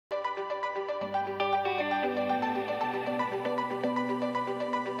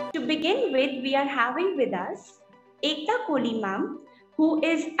begin with, we are having with us Ekta Kohli ma'am, who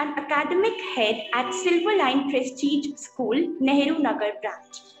is an academic head at Silverline Prestige School, Nehru Nagar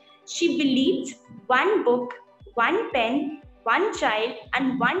branch. She believes one book, one pen, one child,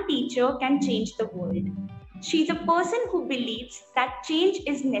 and one teacher can change the world. She is a person who believes that change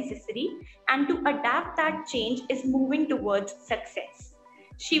is necessary and to adapt that change is moving towards success.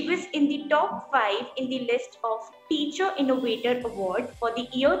 She was in the top 5 in the list of Teacher Innovator Award for the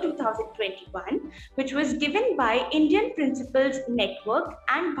year 2021, which was given by Indian Principals Network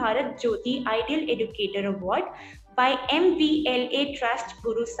and Bharat Jyoti Ideal Educator Award by MVLA Trust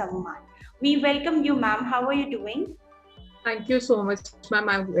Guru Samman. We welcome you, ma'am. How are you doing? Thank you so much, ma'am.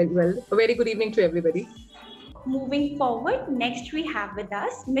 I'm very well. A very good evening to everybody. Moving forward, next we have with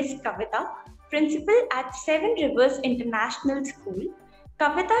us Miss Kavita, Principal at 7 Rivers International School.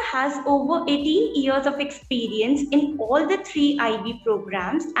 Kavita has over 18 years of experience in all the 3 IB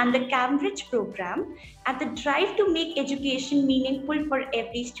programs and the Cambridge program and the drive to make education meaningful for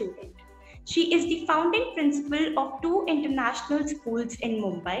every student. She is the founding principal of 2 international schools in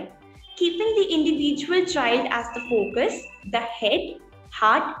Mumbai, keeping the individual child as the focus, the head,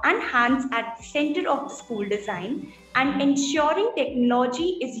 heart and hands at the center of the school design, and ensuring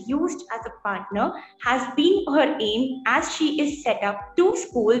technology is used as a partner has been her aim as she has set up 2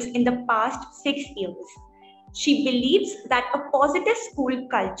 schools in the past 6 years. She believes that a positive school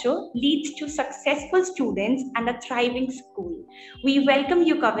culture leads to successful students and a thriving school. We welcome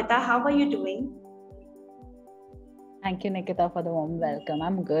you, Kavita. How are you doing? Thank you, Nikita, for the warm welcome.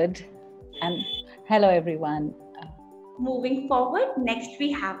 I'm good. And hello, everyone. Moving forward, next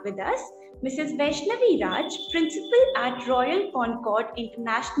we have with us Mrs. Vaishnavi Raj, Principal at Royal Concord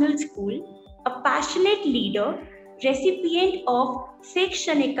International School, a passionate leader, recipient of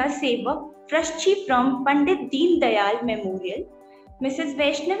Shikshanika Seva Trustee from Pandit Deen Dayal Memorial. Mrs.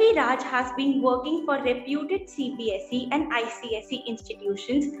 Vaishnavi Raj has been working for reputed CBSE and ICSE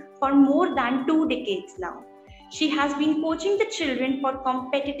institutions for more than 2 decades now. She has been coaching the children for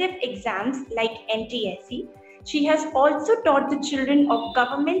competitive exams like NTSE. She has also taught the children of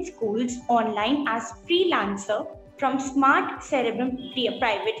government schools online as freelancer from Smart Cerebrum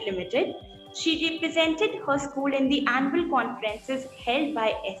Private Limited. She represented her school in the annual conferences held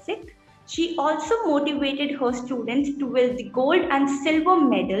by ESIC. She also motivated her students to win the gold and silver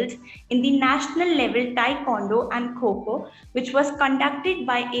medals in the national level Taekwondo and Kho-Kho, which was conducted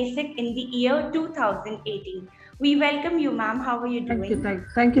by ESIC in the year 2018. We welcome you, ma'am. How are you doing?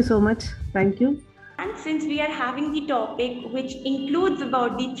 Thank you so much. Thank you. And since we are having the topic which includes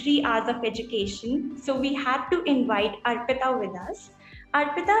about the 3 R's of education, so we had to invite Arpita with us.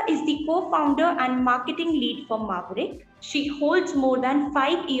 Arpita is the co-founder and marketing lead for Maverick. She holds more than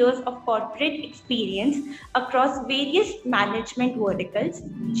 5 years of corporate experience across various management verticals.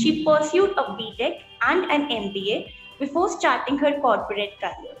 She pursued a BTech and an MBA before starting her corporate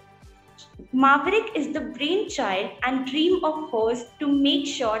career. Maverick is the brainchild and dream of hers to make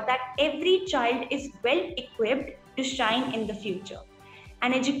sure that every child is well equipped to shine in the future.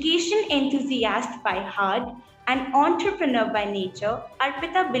 An education enthusiast by heart, an entrepreneur by nature,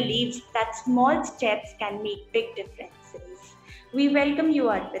 Arpita believes that small steps can make big differences. We welcome you,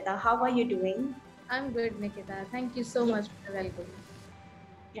 Arpita. How are you doing? I'm good, Nikita. Thank you so much for the welcome.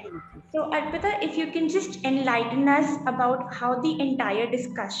 Right. So, Arpita, if you can just enlighten us about how the entire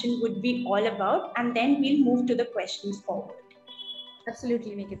discussion would be all about, and then we'll move to the questions forward.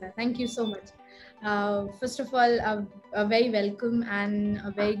 Absolutely, Nikita. Thank you so much. First of all, a very welcome and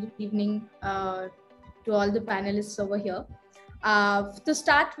a very good evening to all the panelists over here. To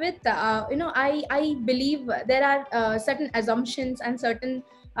start with, I believe there are certain assumptions and certain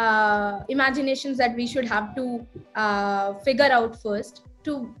imaginations that we should have to figure out first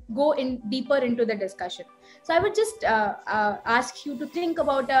to go in deeper into the discussion. So I would just ask you to think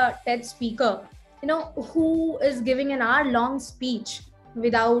about a TED speaker, who is giving an hour-long speech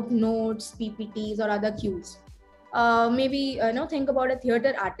without notes, PPTs, or other cues. Maybe think about a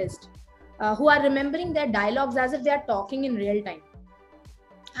theater artist who are remembering their dialogues as if they are talking in real time.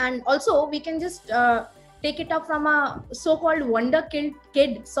 And also, we can just take it up from a so-called wonder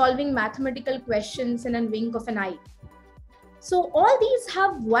kid solving mathematical questions in a wink of an eye. So all these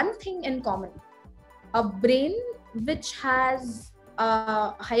have one thing in common: a brain which has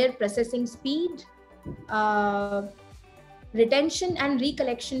higher processing speed, retention and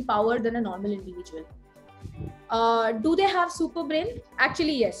recollection power than a normal individual. Do they have super brain?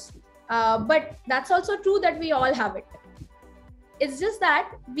 Actually, yes. But that's also true that we all have it. It's just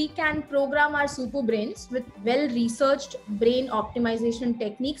that we can program our super brains with well-researched brain optimization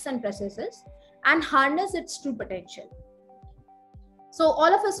techniques and processes and harness its true potential. So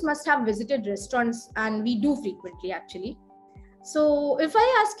all of us must have visited restaurants, and we do frequently actually. So if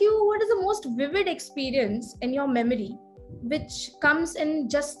I ask you, what is the most vivid experience in your memory which comes in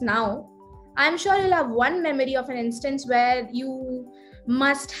just now, I'm sure you'll have one memory of an instance where you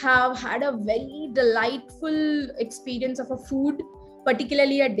must have had a very delightful experience of a food,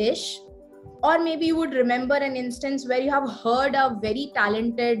 particularly a dish. Or maybe you would remember an instance where you have heard a very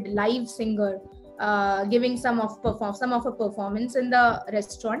talented live singer giving some of a performance in the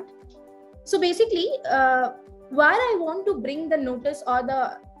restaurant. So basically, where I want to bring the notice or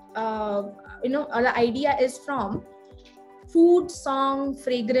the the idea is from food, song,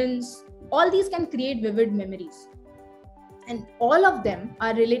 fragrance. All these can create vivid memories, and all of them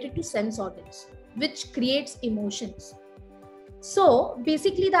are related to sense organs, which creates emotions. So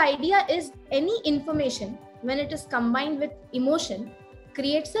basically, the idea is any information, when it is combined with emotion,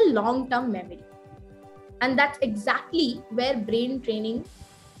 creates a long-term memory. And that's exactly where brain training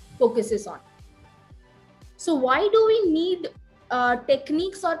focuses on. So why do we need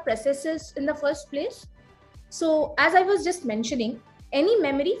techniques or processes in the first place? So as I was just mentioning, any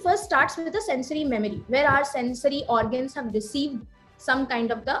memory first starts with a sensory memory, where our sensory organs have received something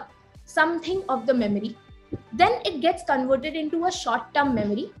of the memory. Then it gets converted into a short-term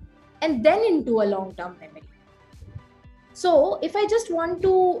memory and then into a long-term memory. So if I just want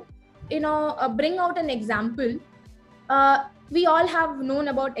to bring out an example, we all have known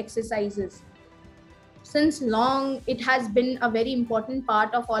about exercises. Since long, it has been a very important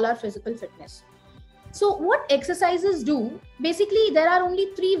part of all our physical fitness. So what exercises do, basically there are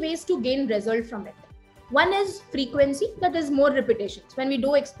only 3 ways to gain result from it. One is frequency, that is more repetitions. When we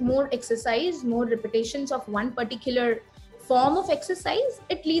do more exercise, more repetitions of one particular form of exercise,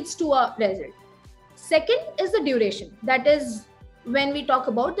 it leads to a result. Second is the duration, that is when we talk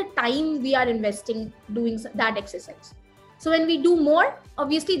about the time we are investing doing that exercise. So when we do more,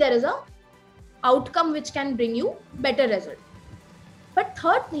 obviously there is a outcome which can bring you better result. But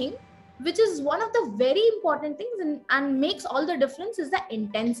third thing, which is one of the very important things and makes all the difference, is the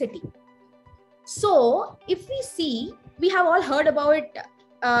intensity. So if we see, we have all heard about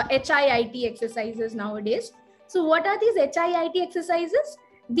HIIT exercises nowadays. So what are these HIIT exercises?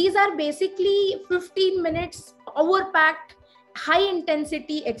 These are basically 15 minutes, hour-packed,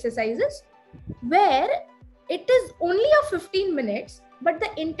 high-intensity exercises where it is only a 15 minutes, but the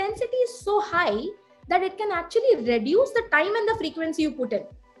intensity is so high that it can actually reduce the time and the frequency you put in.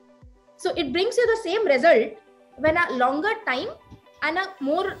 So it brings you the same result when a longer time and a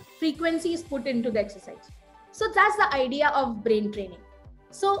more frequency is put into the exercise. So that's the idea of brain training.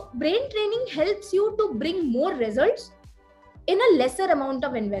 So brain training helps you to bring more results in a lesser amount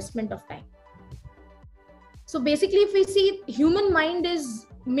of investment of time. So basically, if we see, human mind is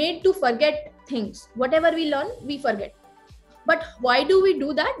made to forget things. Whatever we learn, we forget. But why do we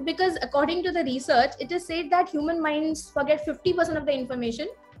do that? Because according to the research, it is said that human minds forget 50% of the information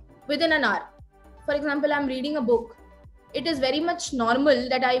within an hour. For example, I'm reading a book. It is very much normal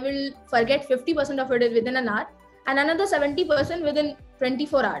that I will forget 50% of it within an hour and another 70% within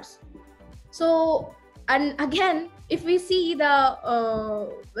 24 hours. So, and again, if we see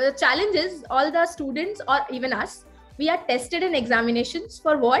the challenges, all the students or even us, we are tested in examinations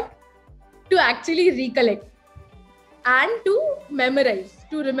for what? To actually recollect and to memorize,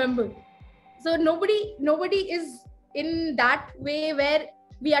 to remember. So nobody is in that way where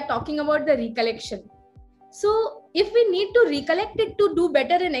we are talking about the recollection. So if we need to recollect it to do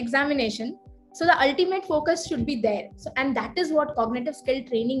better in examination, so the ultimate focus should be there. So, and that is what cognitive skill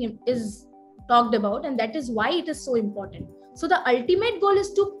training is talked about, and that is why it is so important. So the ultimate goal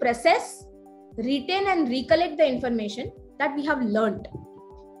is to process, retain and recollect the information that we have learned.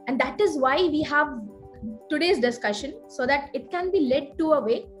 And that is why we have today's discussion, so that it can be led to a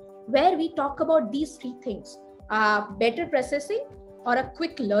way where we talk about these 3 things: better processing or a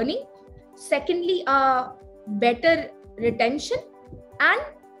quick learning, secondly, a better retention, and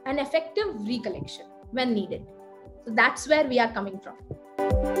an effective recollection when needed. So that's where we are coming from.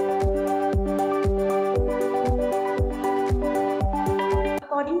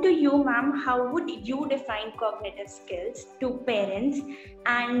 According to you, ma'am, how would you define cognitive skills to parents,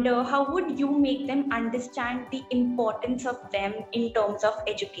 and how would you make them understand the importance of them in terms of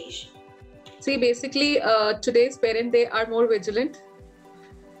education? See, basically, today's parents, they are more vigilant,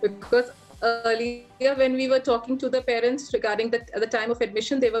 because earlier when we were talking to the parents regarding at the time of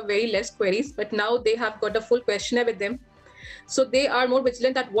admission, there were very less queries, but now they have got a full questionnaire with them. So they are more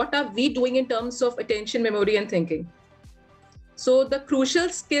vigilant at what are we doing in terms of attention, memory and thinking. So the crucial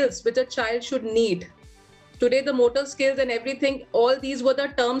skills which a child should need Today, the motor skills and everything, all these were the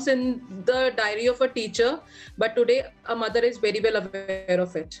terms in the diary of a teacher. But today, a mother is very well aware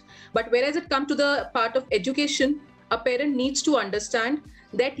of it. But whereas it comes to the part of education, a parent needs to understand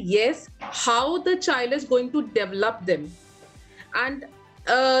that, yes, how the child is going to develop them. And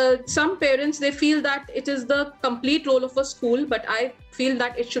some parents, they feel that it is the complete role of a school, but I feel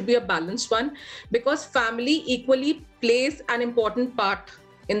that it should be a balanced one, because family equally plays an important part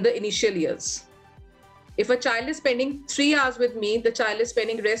in the initial years. If a child is spending 3 hours with me, the child is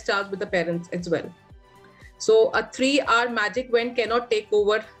spending rest hours with the parents as well. So a 3-hour magic wand cannot take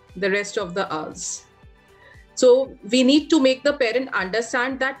over the rest of the hours. So we need to make the parent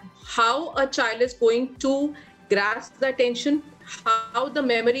understand that how a child is going to grasp the attention, how the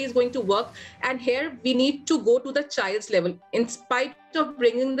memory is going to work. And here we need to go to the child's level. In spite of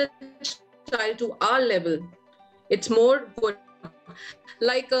bringing the child to our level, it's more good.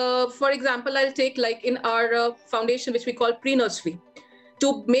 Like, for example, I'll take like in our foundation, which we call pre-nursery,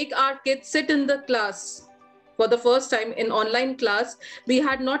 to make our kids sit in the class for the first time in online class. We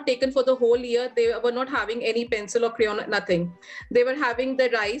had not taken for the whole year. They were not having any pencil or crayon, nothing. They were having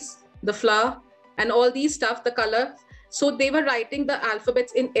the rice, the flour, and all these stuff, the color. So they were writing the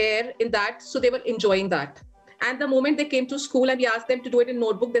alphabets in air in that. So they were enjoying that. And the moment they came to school and we asked them to do it in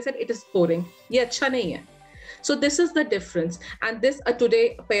notebook, they said, it is boring. Ye acha nahi hai. So this is the difference. And this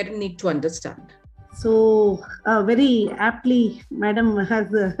today a parent need to understand. So very aptly, Madam has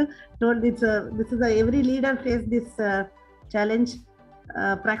told this is every leader face this challenge.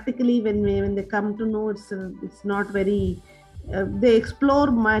 Practically, when they come to know, it's not very. They explore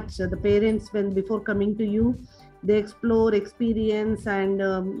much. The parents, when before coming to you, they explore experience, and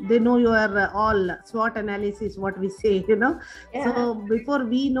they know your all SWOT analysis, what we say, Yeah. So before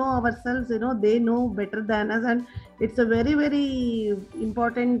we know ourselves, they know better than us, and it's a very, very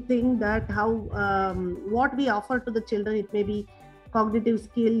important thing that how what we offer to the children. It may be cognitive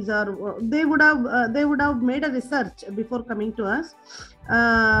skills, or they would have made a research before coming to us.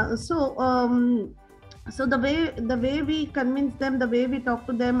 So the way we convince them, the way we talk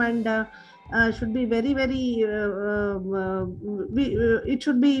to them, and should be very, very. It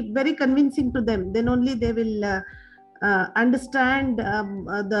should be very convincing to them. Then only they will understand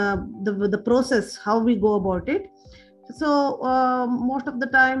the process, how we go about it. So most of the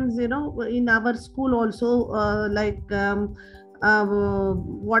times, in our school also,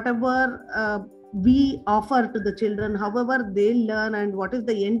 whatever we offer to the children, however they learn, and what is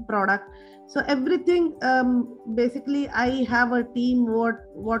the end product. So everything, basically, I have a team.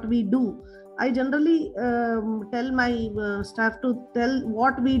 What we do, I generally tell my staff to tell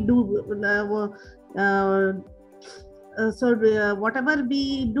what we do. Whatever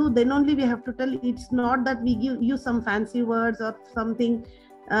we do, then only we have to tell. It's not that we use some fancy words or something,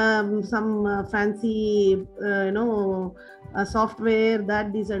 some fancy, software,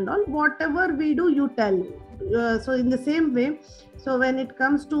 that, this and all. Whatever we do, you tell. So in the same way, so when it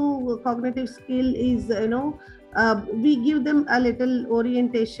comes to cognitive skill, is we give them a little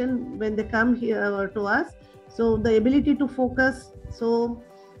orientation when they come here to us. So the ability to focus, so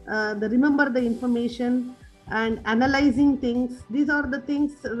the remember the information and analyzing things. These are the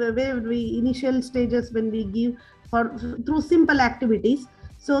things where we initial stages when we give through simple activities.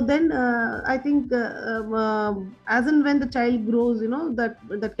 So then I think as and when the child grows,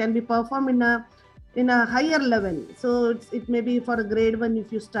 that can be performed in a higher level. So it may be for a grade 1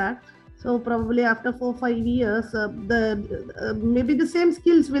 if you start. So probably after 4-5 years, maybe the same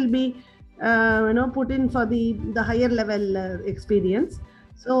skills will be put in for the higher level experience.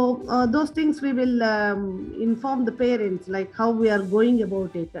 So those things we will inform the parents, like how we are going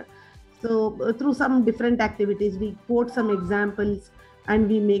about it. So through some different activities, we quote some examples and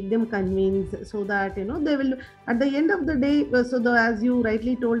we make them convince, so that they will, at the end of the day, as you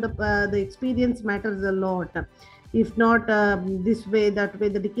rightly told, the experience matters a lot. If not this way, that way,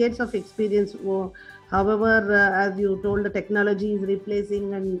 the decades of experience. However, as you told, the technology is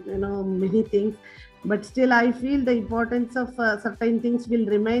replacing and many things, but still I feel the importance of certain things will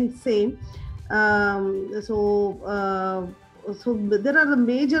remain same. So there are the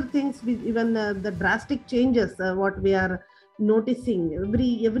major things, even the drastic changes what we are noticing every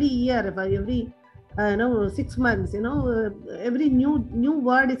year, every 6 months, every new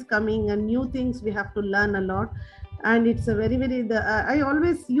word is coming and new things we have to learn a lot. And it's a very, very, I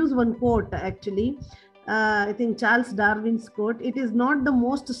always use one quote, actually. I think Charles Darwin's quote: "It is not the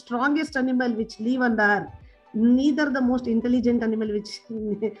most strongest animal which live on the earth, neither the most intelligent animal which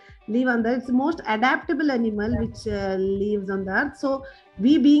live on the earth. It's the most adaptable animal which lives on the earth." So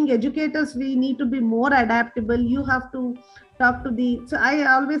we, being educators, we need to be more adaptable. You have to talk to the, so I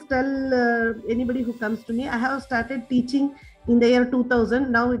always tell anybody who comes to me, I have started teaching in the year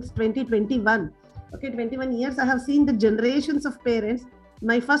 2000. Now it's 2021. Okay, 21 years. I have seen the generations of parents.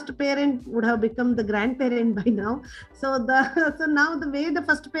 My first parent would have become the grandparent by now. So now the way the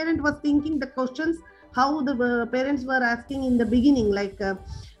first parent was thinking, the questions, how the parents were asking in the beginning, like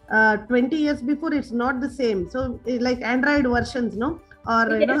 20 years before, it's not the same. So like Android versions, no? Or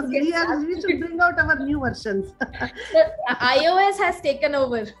we should bring out our new versions. iOS has taken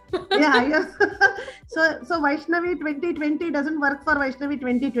over. Yeah, yes. So Vaishnavi 2020 doesn't work for Vaishnavi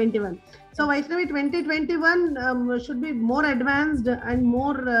 2021. So Vaishnavi 2021 should be more advanced and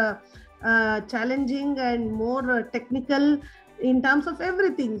more challenging and more technical in terms of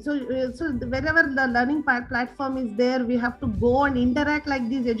everything. So wherever the learning platform is there, we have to go and interact like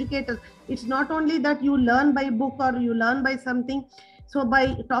these educators. It's not only that you learn by book or you learn by something. So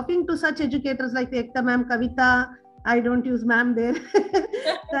by talking to such educators like the Ekta ma'am, Kavita, I don't use ma'am there,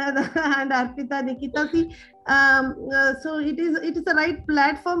 and Arpita, Nikita, see, so it is the right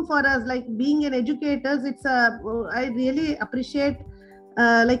platform for us. Like being an educators, I really appreciate.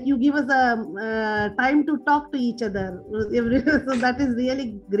 Like you give us a time to talk to each other. So that is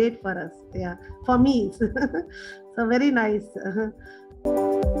really great for us. Yeah, for me. So very nice.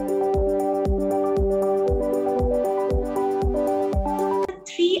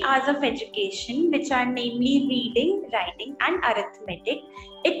 3R's of education, which are namely reading, writing, and arithmetic.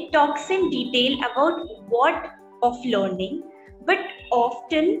 It talks in detail about what of learning, but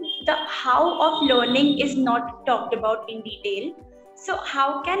often the how of learning is not talked about in detail. So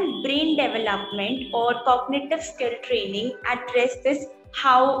how can brain development or cognitive skill training address this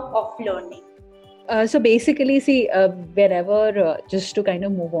how of learning? So basically, see, wherever, just to kind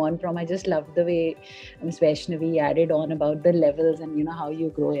of move on from, I just love the way Ms. Vaishnavi added on about the levels and, how you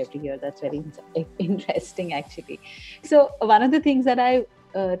grow every year. That's very interesting, actually. So one of the things that I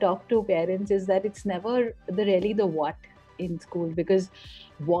talk to parents is that it's never really the what in school, because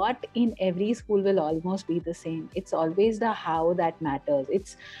what in every school will almost be the same. It's always the how that matters.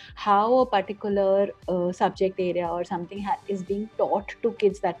 It's how a particular subject area or something is being taught to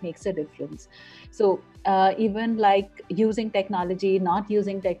kids that makes a difference. So even like using technology, not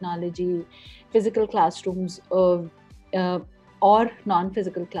using technology, physical classrooms or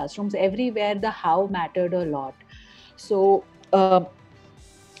non-physical classrooms, everywhere the how mattered a lot. So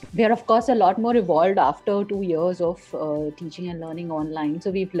we are, of course, a lot more evolved after 2 years of teaching and learning online.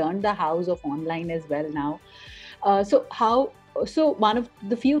 So we've learned the hows of online as well now. So one of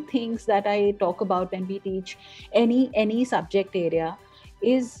the few things that I talk about when we teach any subject area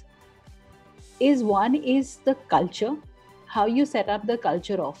is one is the culture, how you set up the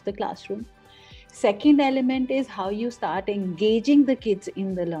culture of the classroom. Second element is how you start engaging the kids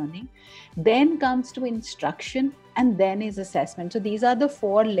in the learning. Then comes to instruction, and then is assessment. So these are the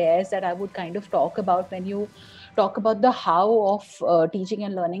 4 layers that I would kind of talk about when you talk about the how of teaching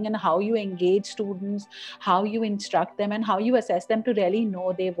and learning, and how you engage students, how you instruct them, and how you assess them to really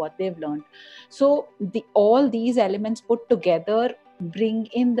know what they've learned. So all these elements put together bring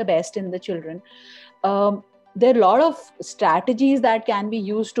in the best in the children. There are a lot of strategies that can be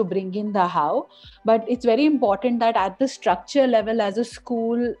used to bring in the how, but it's very important that at the structure level as a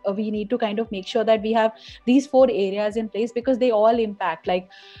school, we need to kind of make sure that we have these 4 areas in place, because they all impact. Like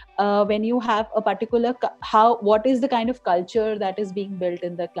when you have a particular what is the kind of culture that is being built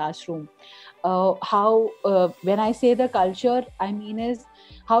in the classroom? When I say the culture, I mean is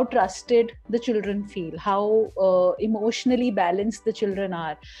how trusted the children feel, how emotionally balanced the children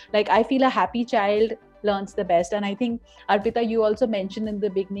are. Like I feel a happy child learns the best. And I think, Arpita, you also mentioned in the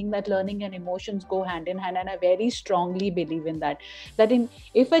beginning that learning and emotions go hand in hand, and I very strongly believe in that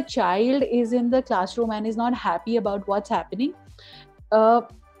if a child is in the classroom and is not happy about what's happening,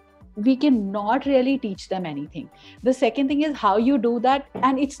 we cannot really teach them anything. The second thing is how you do that,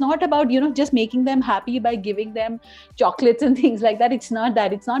 and it's not about just making them happy by giving them chocolates and things like that. It's not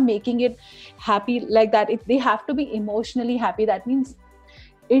that. It's not making it happy like that. They have to be emotionally happy. That means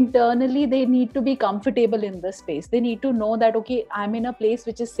internally they need to be comfortable in the space. They need to know that, okay, I'm in a place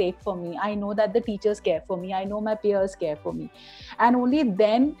which is safe for me. I know that the teachers care for me. I know my peers care for me. And only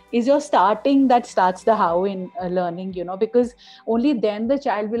then is your that starts the how in learning, because only then the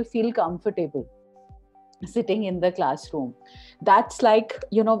child will feel comfortable sitting in the classroom. That's like,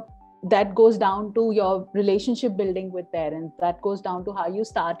 that goes down to your relationship building with parents. That goes down to how you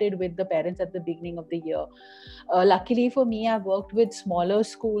started with the parents at the beginning of the year. Luckily for me, I've worked with smaller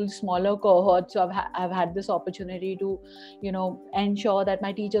schools, smaller cohorts. So I've had this opportunity to, ensure that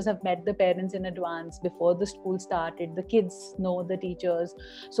my teachers have met the parents in advance before the school started. The kids know the teachers.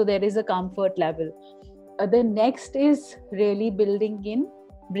 So there is a comfort level. the next is really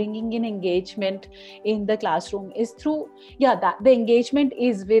bringing in engagement in the classroom is through, the engagement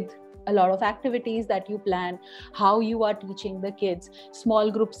is with a lot of activities that you plan, how you are teaching the kids,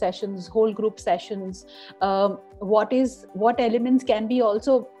 small group sessions, whole group sessions, what elements can be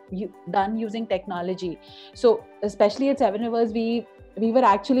also done using technology. So especially at 7R's, we were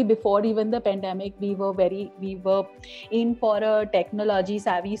actually, before even the pandemic, we were in for a technology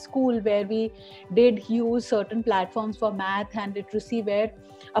savvy school where we did use certain platforms for math and literacy, where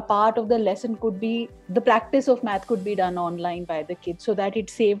a part of the lesson could be, the practice of math could be done online by the kids, so that it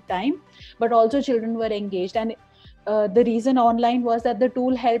saved time, but also children were engaged. And the reason online was that the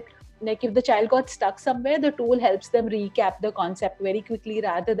tool helped, like if the child got stuck somewhere, the tool helps them recap the concept very quickly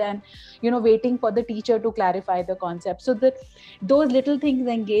rather than, waiting for the teacher to clarify the concept. So those little things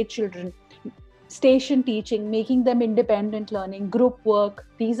engage children. Station teaching, making them independent learning, group work,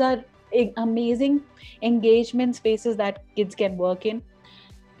 these are amazing engagement spaces that kids can work in.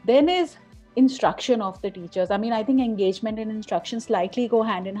 Then is instruction of the teachers. I mean, I think engagement and instruction slightly go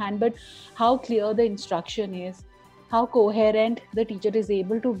hand in hand, but how clear the instruction is, how coherent the teacher is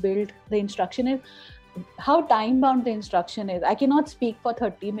able to build the instruction is, how time-bound the instruction is. I cannot speak for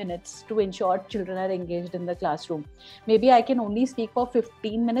 30 minutes to ensure children are engaged in the classroom. Maybe I can only speak for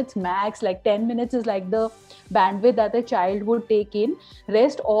 15 minutes max, like 10 minutes is like the bandwidth that the child would take in.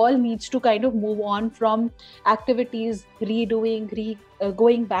 Rest all needs to kind of move on from activities, redoing,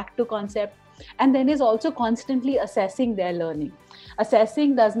 going back to concept. And then is also constantly assessing their learning.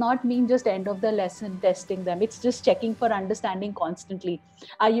 Assessing does not mean just end of the lesson testing them. It's just checking for understanding constantly.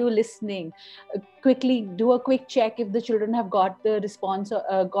 Are you listening? Quickly do a quick check if the children have got the response,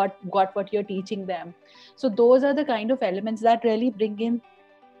 got what you're teaching them. So those are the kind of elements that really bring in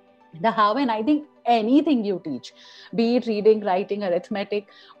the how. And I think anything you teach, be it reading, writing, arithmetic,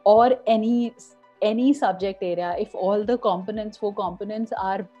 or any subject area, if all the four components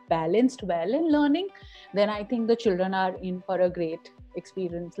are balanced well in learning, then I think the children are in for a great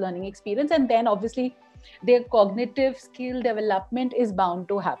learning experience. And then obviously their cognitive skill development is bound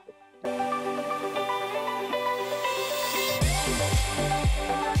to happen.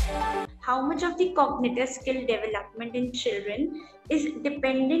 How much of the cognitive skill development in children is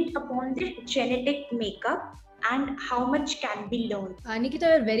dependent upon their genetic makeup, and how much can be learned? Nikita,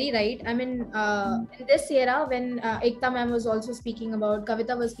 you're very right. I mean, in this era, when Ekta ma'am was also speaking about,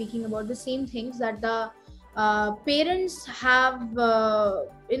 Kavita was speaking about the same things, that the parents have, they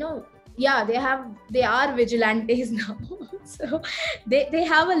are vigilantes now. So they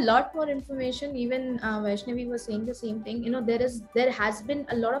have a lot more information. Even Vaishnavi was saying the same thing. There has been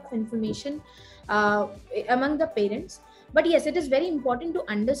a lot of information among the parents. But yes, it is very important to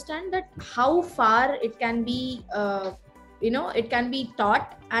understand that how far it can be, it can be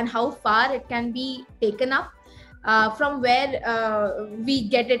taught, and how far it can be taken up from where we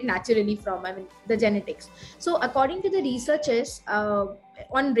get it naturally from, I mean, the genetics. So according to the researchers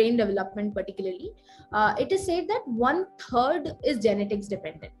on brain development particularly, it is said that 1/3 is genetics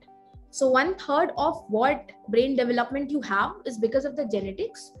dependent. So 1/3 of what brain development you have is because of the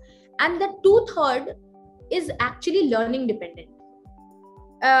genetics, and the 2/3 is actually learning dependent.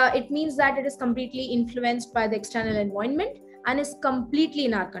 It means that it is completely influenced by the external environment and is completely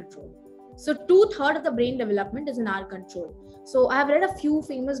in our control. So 2/3 of the brain development is in our control. So I have read a few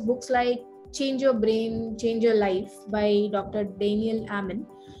famous books like Change Your Brain, Change Your Life by Dr. Daniel Amen.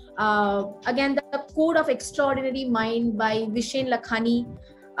 Again, the Code of Extraordinary Mind by Vishen Lakhani.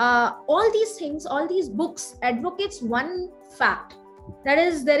 All these things, all these books advocates one fact, that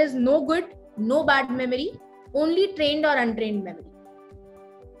is, there is no good, no bad memory, only trained or untrained memory.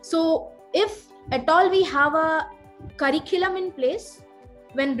 So if at all we have a curriculum in place,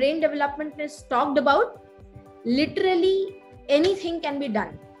 when brain development is talked about, literally anything can be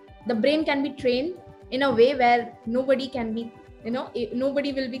done. The brain can be trained in a way where nobody can be,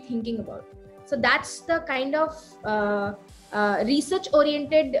 nobody will be thinking about. So that's the kind of research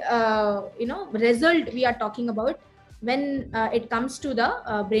oriented, result we are talking about when it comes to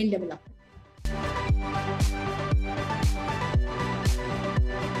the brain development.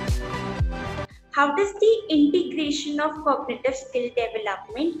 How does the integration of cognitive skill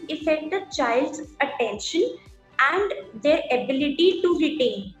development affect a child's attention and their ability to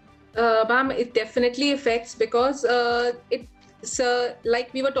retain? Ma'am, it definitely affects, because it's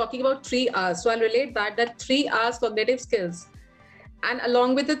like we were talking about 3R's. So I'll relate that 3R's cognitive skills, and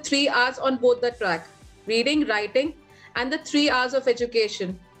along with the 3R's on both the track, reading, writing, and the 3R's of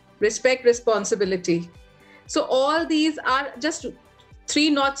education, respect, responsibility. So all these are just 3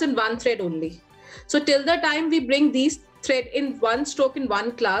 knots in one thread only. So till the time we bring these thread in one stroke in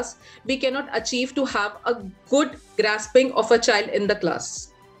one class, we cannot achieve to have a good grasping of a child in the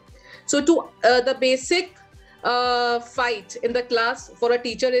class. So the basic fight in the class for a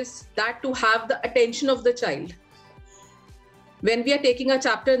teacher is that to have the attention of the child. When we are taking a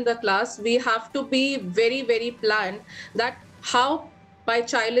chapter in the class, we have to be very, very planned that how my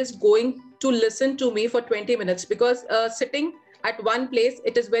child is going to listen to me for 20 minutes, because sitting at one place,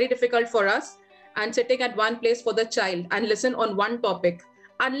 it is very difficult for us, and sitting at one place for the child and listen on one topic,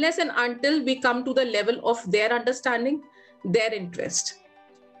 unless and until we come to the level of their understanding, their interest,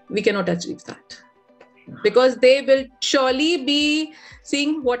 we cannot achieve that. Because they will surely be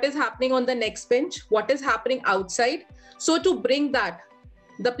seeing what is happening on the next bench, what is happening outside. So to bring that,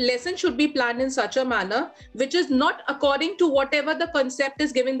 the lesson should be planned in such a manner which is not according to whatever the concept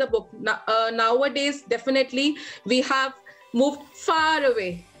is given in the book. Nowadays, definitely, we have moved far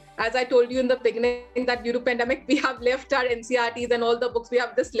away. As I told you in the beginning, that due to pandemic, we have left our NCRTs and all the books. We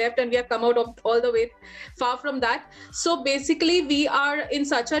have just left and we have come out of all the way far from that. So basically, we are in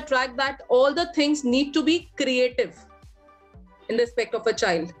such a track that all the things need to be creative in respect of a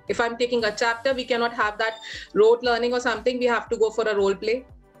child. If I'm taking a chapter, we cannot have that rote learning or something. We have to go for a role play.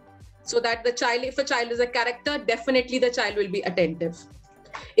 So that the child, if a child is a character, definitely the child will be attentive.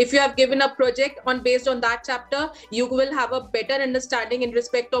 If you have given a project based on that chapter, you will have a better understanding in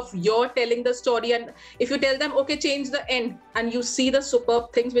respect of your telling the story. And if you tell them, okay, change the end, and you see the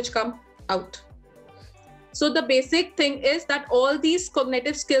superb things which come out. So the basic thing is that all these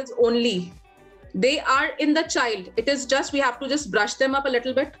cognitive skills only, they are in the child. It is just, we have to just brush them up a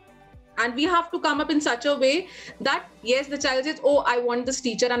little bit. And we have to come up in such a way that, yes, the child says, oh, I want this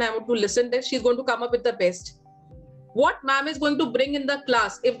teacher and I want to listen to this. She's going to come up with the best. What ma'am is going to bring in the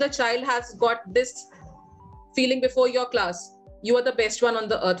class, if the child has got this feeling before your class, you are the best one on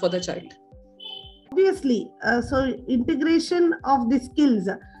the earth for the child. Obviously, so integration of the skills.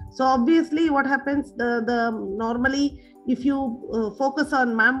 So obviously what happens, normally if you focus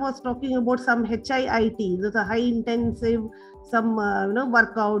on, ma'am was talking about some HIIT, there's a high intensive, some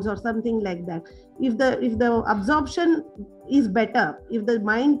workouts or something like that. If the absorption is better, if the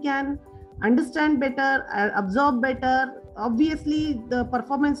mind can understand better, absorb better, obviously the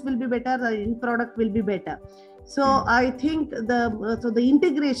performance will be better, the end product will be better. So I think the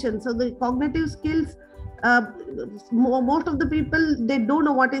integration, so the cognitive skills, most of the people, they don't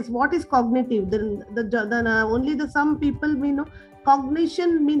know what is cognitive. Then only some people may know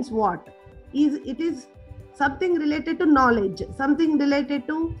cognition means what. It is something related to knowledge, something related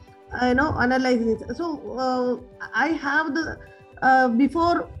to analyzing. So I have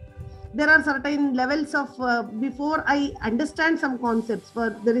before. There are certain levels of before I understand some concepts.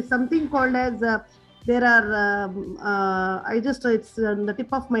 There is something called as there are it's on the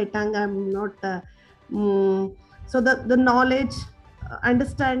tip of my tongue. I'm not so the knowledge,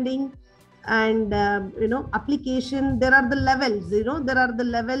 understanding, and application. There are the levels. There are the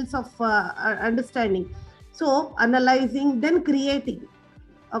levels of understanding. So analyzing, then creating.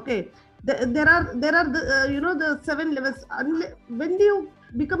 Okay, there are the the 7 levels. When you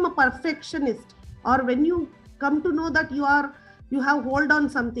become a perfectionist, or when you come to know that you have hold on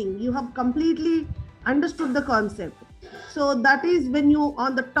something, you have completely understood the concept, so that is when you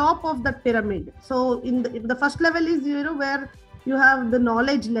on the top of the pyramid. So in the first level is where you have the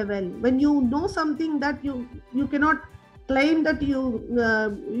knowledge level, when you know something that you cannot claim that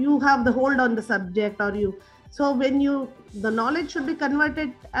you have the hold on the subject, or so when the knowledge should be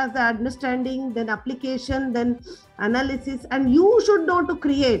converted as the understanding, then application, then analysis, and you should know to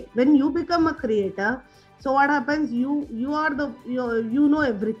create. When you become a creator, so what happens, you know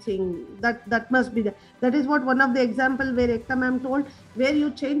everything. That must be that is what one of the example where Ekta ma'am told, where you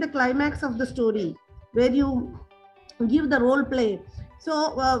change the climax of the story, where you give the role play.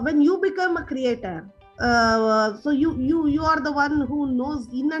 So when you become a creator, so you are the one who knows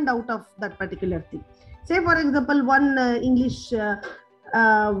in and out of that particular thing. Say for example, one English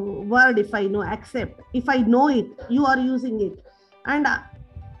word, if I know, accept, if I know it, you are using it, and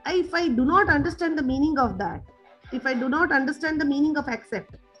if I do not understand the meaning of that, if I do not understand the meaning of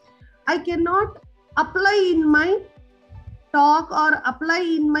accept, I cannot apply in my talk or apply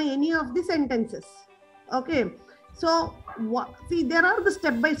in my any of the sentences. Okay, so see, there are the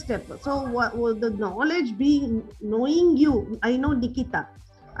step by step. So the knowledge being knowing you, I know Nikita,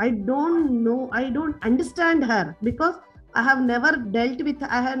 I don't understand her because I have never dealt with her,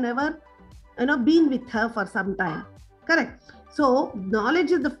 I have never been with her for some time. Correct. So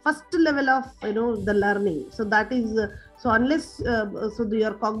knowledge is the first level of the learning. So that is so unless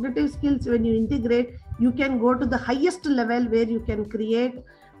your cognitive skills, when you integrate, you can go to the highest level where you can create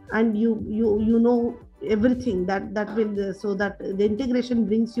and you know everything that will, so that the integration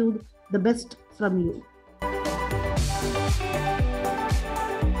brings you the best from you.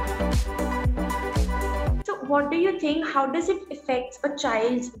 So what do you think, how does it affect a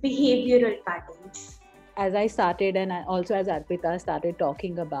child's behavioral patterns? As I started, and also as Arpita started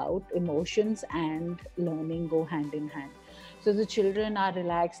talking about, emotions and learning go hand in hand. So the children are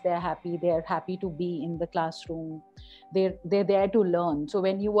relaxed, they're happy to be in the classroom, they're there to learn. So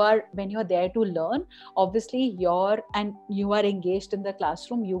when you are there to learn, obviously you are engaged in the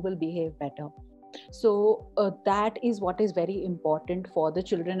classroom, you will behave better. So that is what is very important for the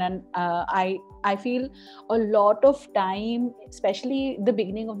children. And I feel a lot of time, especially the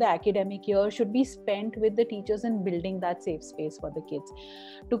beginning of the academic year, should be spent with the teachers in building that safe space for the kids,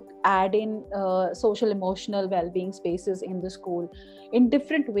 to add in social emotional well-being spaces in the school in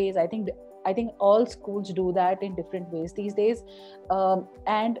different ways. I think all schools do that in different ways these days,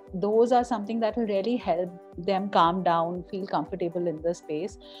 and those are something that will really help them calm down, feel comfortable in the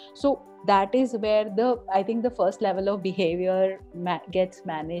space. So that is where I think the first level of behavior gets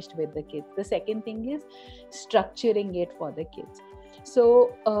managed with the kids. The second thing is structuring it for the kids.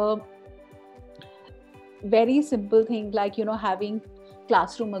 So very simple thing like, having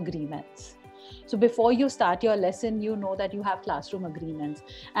classroom agreements. So before you start your lesson, you know that you have classroom agreements.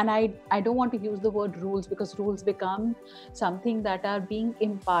 And I don't want to use the word rules, because rules become something that are being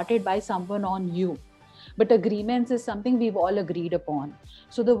imparted by someone on you. But agreements is something we've all agreed upon.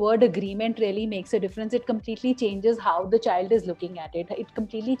 So the word agreement really makes a difference. It completely changes how the child is looking at it. It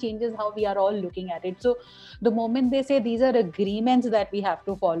completely changes how we are all looking at it. So the moment they say these are agreements that we have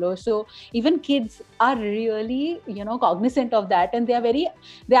to follow, so even kids are really, cognizant of that, and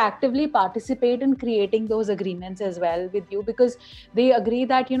they actively participate in creating those agreements as well with you, because they agree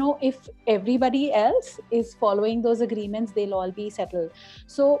that, if everybody else is following those agreements, they'll all be settled.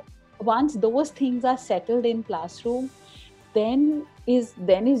 So once those things are settled in classroom, then is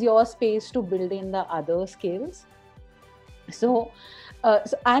your space to build in the other skills. So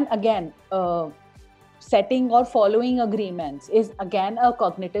and again, setting or following agreements is again a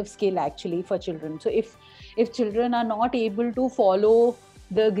cognitive skill actually for children. So if children are not able to follow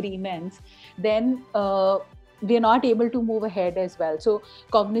the agreements, then we're not able to move ahead as well. So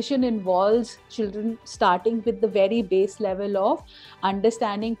cognition involves children starting with the very base level of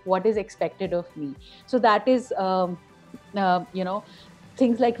understanding what is expected of me. So that is,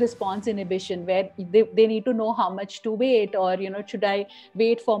 things like response inhibition, where they need to know how much to wait, or, should I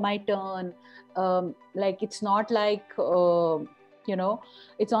wait for my turn? Like, it's not like,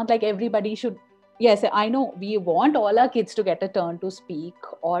 it's not like everybody should. Yes, I know we want all our kids to get a turn to speak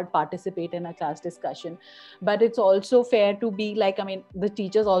or participate in a class discussion, but it's also fair to be like, the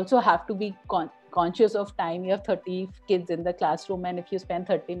teachers also have to be conscious of time. You have 30 kids in the classroom, and if you spend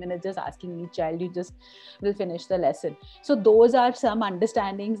 30 minutes just asking each child, you just will finish the lesson. So those are some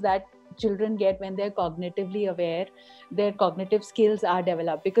understandings that children get when they're cognitively aware. Their cognitive skills are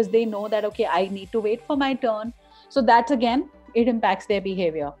developed because they know that, okay, I need to wait for my turn. So that's, again, it impacts their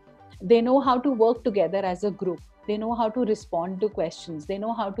behavior. They know how to work together as a group. They know how to respond to questions. They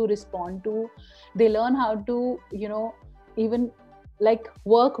know how to they learn how to, even like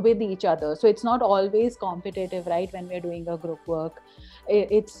work with each other. So it's not always competitive, right? When we're doing a group work,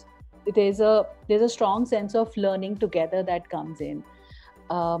 there's a strong sense of learning together that comes in.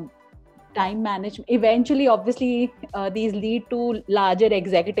 Time management, eventually, obviously, these lead to larger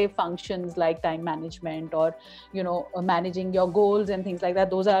executive functions like time management, or managing your goals and things like that.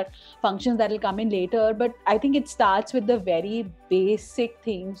 Those are functions that will come in later, but I think it starts with the very basic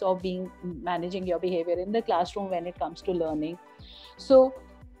things of managing your behavior in the classroom when it comes to learning. So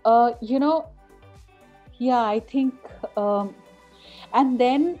I think and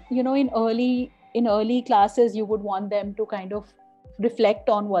then in early classes, you would want them to kind of reflect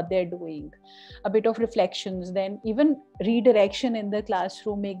on what they're doing, a bit of reflections, then even redirection in the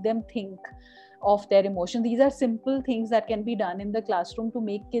classroom, make them think of their emotions. These are simple things that can be done in the classroom to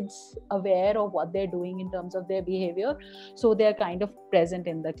make kids aware of what they're doing in terms of their behavior, so they're kind of present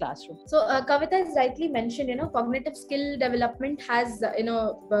in the classroom. So Kavita has rightly mentioned, cognitive skill development has,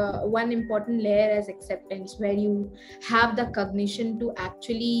 one important layer as acceptance, where you have the cognition to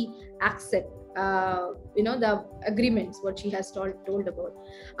actually accept the agreements, what she has told about.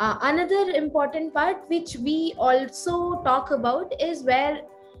 Another important part which we also talk about is where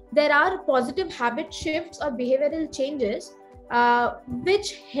there are positive habit shifts or behavioral changes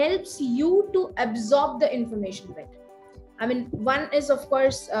which helps you to absorb the information better. I mean, one is, of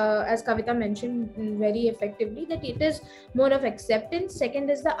course, as Kavita mentioned very effectively, that it is more of acceptance.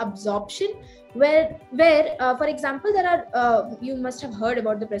 Second is the absorption, where for example, there are, you must have heard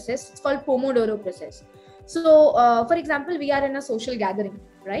about the process. It's called Pomodoro process. So, for example, we are in a social gathering,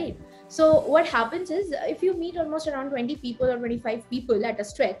 right? So what happens is, if you meet almost around 20 people or 25 people at a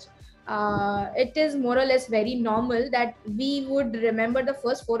stretch, it is more or less very normal that we would remember the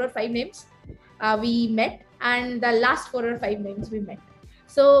first 4 or 5 names we met, and the last 4 or 5 names we met.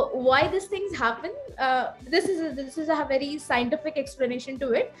 So why these things happen? This is a very scientific explanation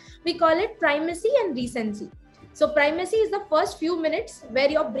to it. We call it primacy and recency. So primacy is the first few minutes where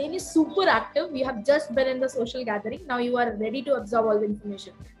your brain is super active. You have just been in the social gathering. Now you are ready to absorb all the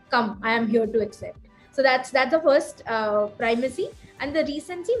information. Come, I am here to accept. So that's the first primacy. And the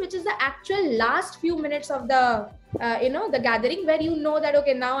recency, which is the actual last few minutes of the the gathering, where you know that,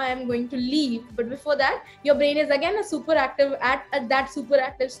 okay, now I am going to leave. But before that, your brain is again a super active at that super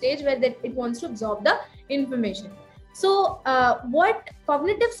active stage where it wants to absorb the information. So what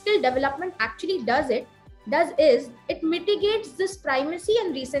cognitive skill development actually does is it mitigates this primacy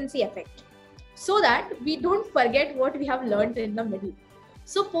and recency effect, so that we don't forget what we have learned in the middle.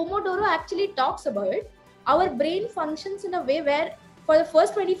 So Pomodoro actually talks about it. Our brain functions in a way where for the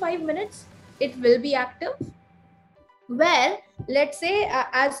first 25 minutes, it will be active. Where, let's say,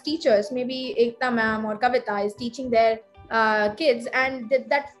 as teachers, maybe Ekta ma'am or Kavita is teaching their kids, and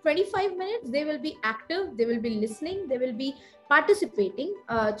that 25 minutes, they will be active, they will be listening, they will be participating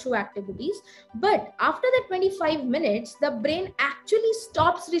through activities. But after the 25 minutes, the brain actually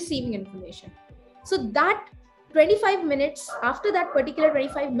stops receiving information. So that 25 minutes, after that particular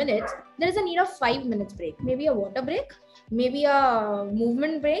 25 minutes, there is a need of 5 minutes break, maybe a water break, maybe a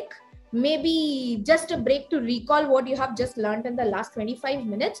movement break, maybe just a break to recall what you have just learned in the last 25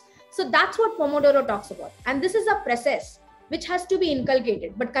 minutes. So that's what Pomodoro talks about. And this is a process which has to be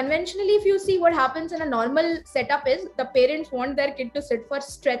inculcated. But conventionally, if you see what happens in a normal setup is, the parents want their kid to sit for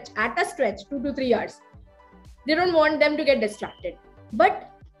at a stretch 2 to 3 hours. They don't want them to get distracted.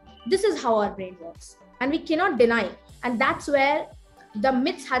 But this is how our brain works. And we cannot deny. And that's where the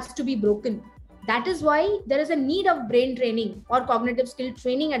myths has to be broken. That is why there is a need of brain training or cognitive skill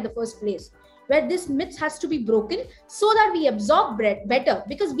training at the first place, where this myth has to be broken so that we absorb better,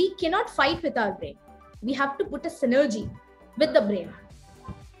 because we cannot fight with our brain. We have to put a synergy with the brain.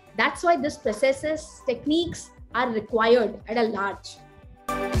 That's why this processes, techniques are required at a large.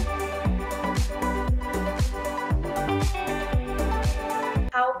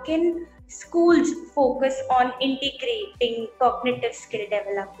 How can schools focus on integrating cognitive skill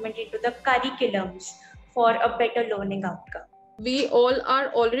development into the curriculums for a better learning outcome? We all are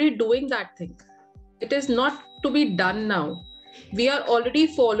already doing that thing. It is not to be done now. We are already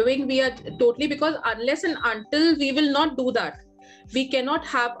following, we are totally, because unless and until we will not do that, we cannot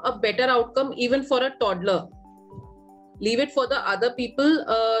have a better outcome even for a toddler. Leave it for the other people,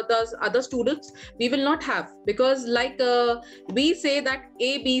 the other students, we will not have. Because like we say that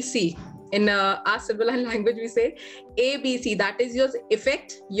ABC, in our simple language, we say ABC, that is your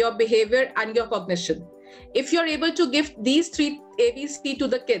effect, your behavior, and your cognition. If you're able to give these 3 ABC to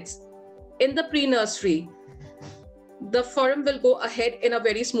the kids in the pre-nursery, the forum will go ahead in a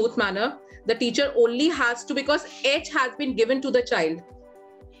very smooth manner. The teacher only has to, because edge has been given to the child.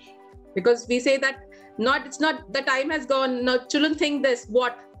 Because we say that it's not the time has gone, no, children think this,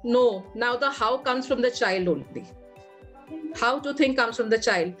 what? No, now the how comes from the child only. How to think comes from the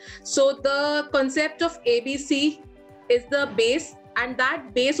child. So the concept of ABC is the base, and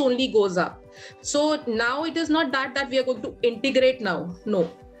that base only goes up. So now it is not that we are going to integrate now.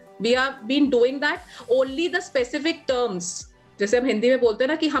 No, we have been doing that. Only the specific terms, जैसे हम हिंदी में बोलते हैं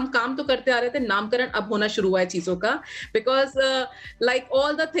ना कि हम काम तो करते आ रहे थे, नामकरण अब होना शुरू हुआ है चीजों का, because like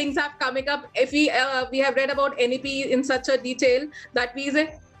all the things have coming up. If we have read about NEP in such a detail that we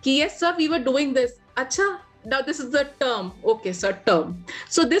say कि yes sir, we were doing this. अच्छा, now this is the term. Okay sir, term.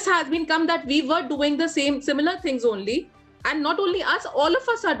 So this has been come that we were doing the similar things only, and not only us, all of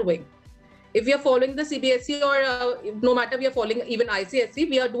us are doing. If we are following the CBSE or no matter we are following even ICSE,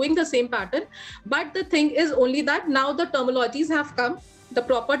 we are doing the same pattern. But the thing is only that now the terminologies have come, the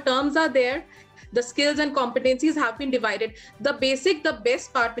proper terms are there, the skills and competencies have been divided. The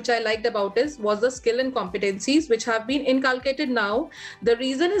best part which I liked about was the skill and competencies which have been inculcated now. The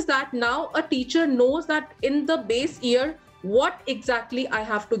reason is that now a teacher knows that in the base year, what exactly I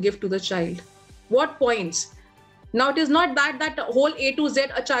have to give to the child, what points. Now it is not that whole A to Z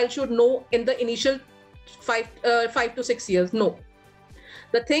a child should know in the initial 5 to 6 years. No,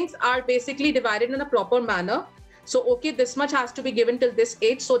 the things are basically divided in a proper manner. So okay, this much has to be given till this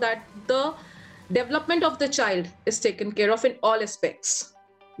age, so that the development of the child is taken care of in all aspects.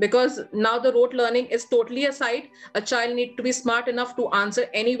 Because now the rote learning is totally aside. A child needs to be smart enough to answer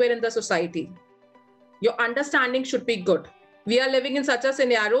anywhere in the society. Your understanding should be good. We are living in such a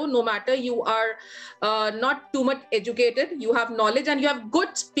scenario, no matter you are not too much educated, you have knowledge and you have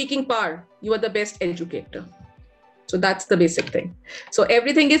good speaking power, you are the best educator. So that's the basic thing. So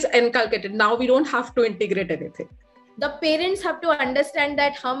everything is inculcated. Now we don't have to integrate anything. The parents have to understand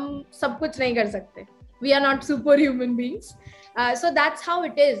that hum sab kuch nahi kar sakte. We are not superhuman beings. So that's how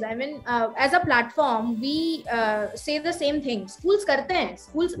it is. I mean, as a platform, we say the same thing. Schools करते हैं.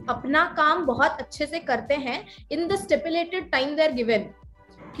 Schools अपना काम बहुत अच्छे से करते हैं in the stipulated time they are given.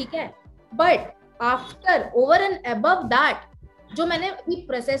 ठीक है. But after, over and above that, जो मैंने अभी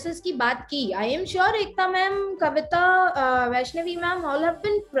processes की बात की, I am sure Ekta ma'am, Kavita, Vaishnavi ma'am, all have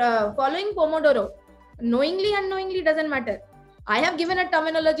been following Pomodoro. Knowingly, unknowingly, doesn't matter. I have given a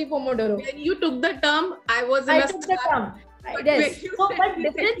terminology Pomodoro. When you took the term, I was in I took the term. Yes. So, but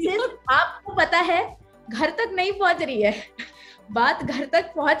difference is, आपको पता है घर तक नहीं पहुंच रही है, बात घर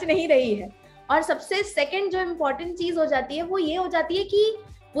तक पहुंच नहीं रही है, और सबसे सेकंड जो इम्पोर्टेंट चीज हो जाती है वो ये हो जाती है कि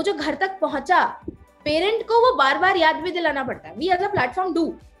वो जो घर तक पहुंचा पेरेंट को वो बार बार याद भी दिलाना पड़ता है. We as a platform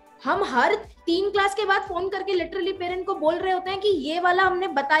do, हम हर 3 क्लास के बाद फोन करके लिटरली पेरेंट को बोल रहे होते हैं कि ये वाला हमने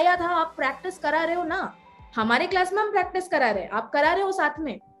बताया था, आप प्रैक्टिस करा रहे हो ना, हमारे क्लास में हम प्रैक्टिस करा रहे हैं, आप करा रहे हो साथ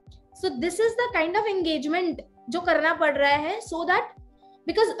में. So this is the kind of engagement जो करना पड़ रहा है, so that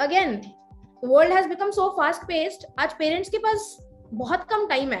because again world has become so fast paced. आज पेरेंट्स के पास बहुत कम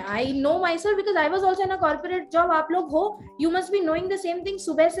टाइम है. I know my self because I was also in a corporate job. आप लोग हो, you must be knowing the same thing.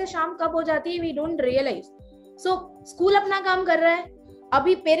 सुबह से शाम कब हो जाती है we don't realise. So school अपना काम कर रहा है,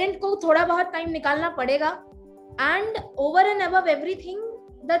 अभी पेरेंट को थोड़ा बहुत टाइम निकालना पड़ेगा. And over and above everything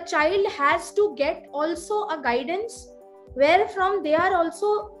the child has to get also a guidance where from they are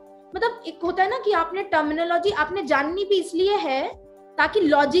also. मतलब एक होता है ना कि आपने टर्मिनोलॉजी आपने जाननी भी इसलिए है ताकि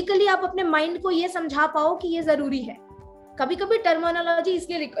लॉजिकली आप अपने माइंड को ये समझा पाओ कि ये जरूरी है. कभी कभी टर्मिनोलॉजी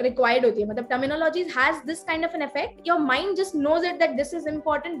इसलिए रिक्वायर्ड होती है, मतलब terminology has this kind of an effect. Your mind just knows it that this is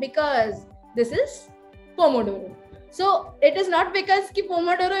important because this is Pomodoro. So it is not because कि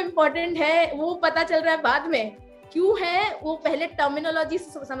पोमोडोरो इंपॉर्टेंट है, वो पता चल रहा है बाद में क्यों है, वो पहले टर्मिनोलॉजी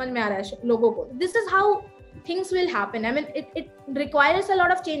समझ में आ रहा है लोगों को. This is how things will happen. I mean, it requires a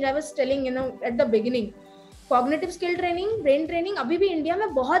lot of change. I was telling, you know, at the beginning, cognitive skill training, brain training अभी भी इंडिया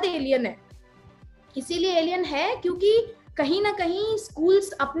में बहुत एलियन है. इसीलिए एलियन है क्योंकि कहीं ना कहीं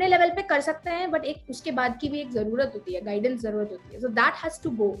स्कूल्स अपने लेवल पे कर सकते हैं, बट एक उसके बाद की भी एक जरूरत होती है, गाइडेंस जरूरत होती है. So that has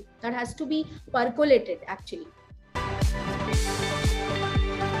to go, that has to be percolated actually.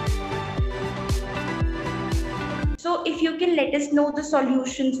 So if you can let us know the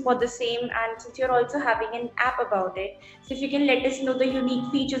solutions for the same, and since you're also having an app about it, so if you can let us know the unique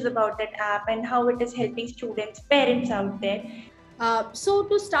features about that app and how it is helping students, parents out there. So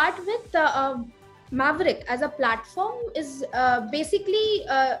to start with, Maverick as a platform is basically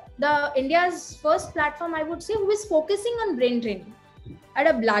the India's first platform, I would say, who is focusing on brain training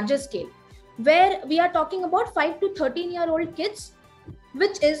at a larger scale, where we are talking about 5 to 13-year-old kids,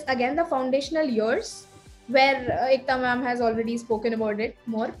 which is again the foundational years, where Ekta ma'am has already spoken about it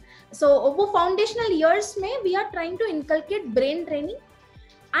more. So वो foundational years में we are trying to inculcate brain training,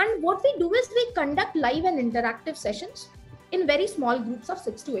 and what we do is we conduct live and interactive sessions in very small groups of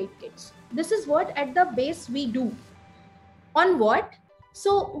 6 to 8 kids. This is what at the base we do. On what?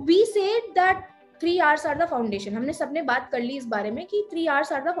 So we said that 3R's are the foundation. हमने सबने बात कर ली इस बारे में कि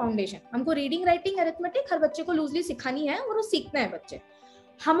 3R's are the foundation. हमको reading, writing, arithmetic हर बच्चे को लूजली सिखानी है और वो सीखते हैं बच्चे.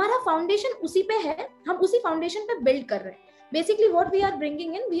 हमारा फाउंडेशन उसी पे है, हम उसी फाउंडेशन पे बिल्ड कर रहे हैं. Basically what we are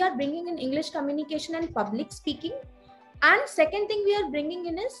bringing in English communication and public speaking, and second thing we are bringing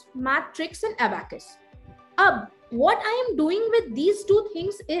in is math tricks and abacus. अब what I am doing with these two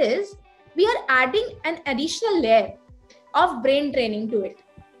things is we are adding an additional layer of brain training to it,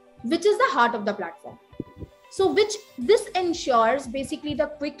 which is the heart of the platform. So which this ensures basically the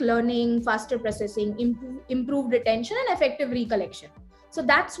quick learning, faster processing, improved retention and effective recollection. So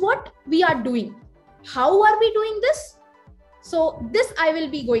that's what we are doing. How are we doing this? So this I will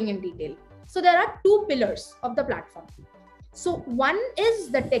be going in detail. So there are 2 pillars of the platform. So one is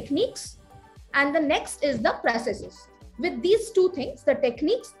the techniques and the next is the processes. With these 2 things, the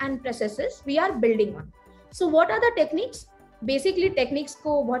techniques and processes, we are building on. So what are the techniques? Basically techniques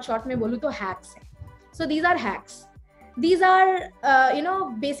को बहुत short में बोलूँ तो hacks है. So these are hacks. These are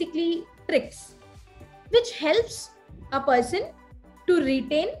basically tricks which helps a person to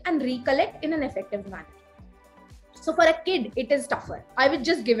retain and recollect in an effective manner. So for a kid, it is tougher. I will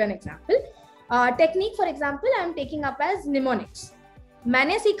just give an example. Technique, for example, I am taking up as mnemonics.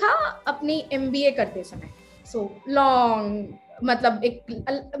 मैंने सीखा अपनी MBA करते समय, so long,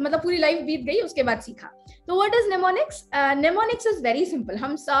 मतलब पूरी life बीत गई, उसके बाद सीखा. तो what is mnemonics? Mnemonics is very simple.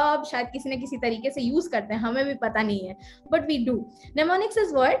 हम सब शायद किसी न किसी तरीके से यूज करते हैं, हमें भी पता नहीं है, but we do. Mnemonics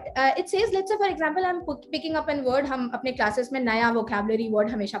is word, it says, let's say for example I am picking up an word. हम अपने क्लासेस में नया वोकैबुलरी वर्ड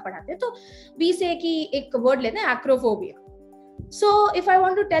हमेशा पढ़ाते हैं, तो वी से कि एक वर्ड लेते हैं, acrophobia. So if I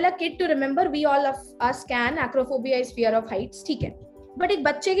want to tell a kid to remember, we all of us can, acrophobia is fear of heights, ठीक है. But एक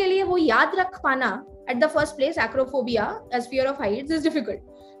बच्चे के लिए वो याद रख पाना at the first place, acrophobia as fear of heights is difficult.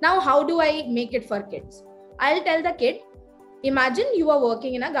 Now how do I make it for kids? I'll tell the kid, imagine you are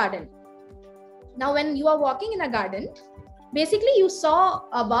working in a garden. Now when you are walking in a garden, basically you saw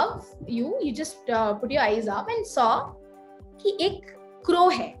above you, you just put your eyes up and saw कि एक crow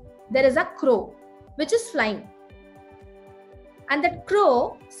है. There is a crow which is flying. And that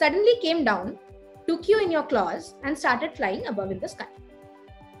crow suddenly came down, took you in your claws and started flying above in the sky.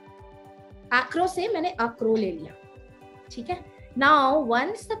 Acro से मैंने a crow ले लिया, ठीक है. Now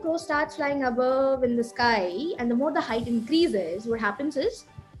once the crow starts flying above in the sky and the more the height increases, what happens is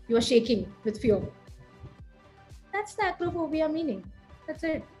you are shaking with fear. That's the acrophobia meaning. That's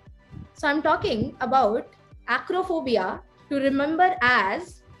it. So I'm talking about acrophobia to remember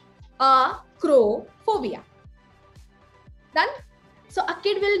as a crow phobia. Done? So a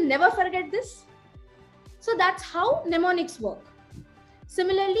kid will never forget this. So that's how mnemonics work.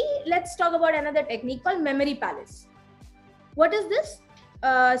 Similarly, let's talk about another technique called memory palace. What is this?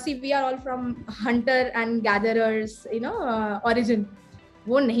 See, we are all from hunter and gatherers, origin.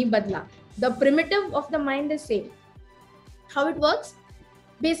 वो नहीं बदला. The primitive of the mind is same. How it works?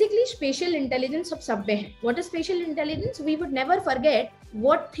 Basically, spatial intelligence सब सब में है. What is spatial intelligence? We would never forget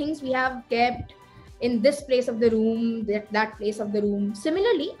what things we have kept in this place of the room, that place of the room.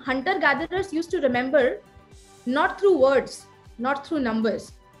 Similarly, hunter-gatherers used to remember not through words, not through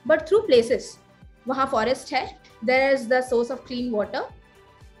numbers, but through places. वहाँ forest है, there is the source of clean water,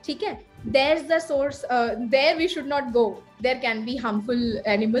 ठीक है? There's the source, there we should not go. There can be harmful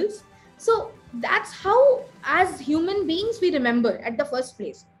animals. So that's how, as human beings, we remember at the first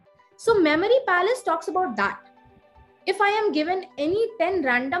place. So memory palace talks about that. If I am given any 10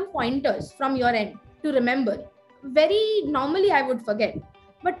 random pointers from your end to remember, very normally I would forget.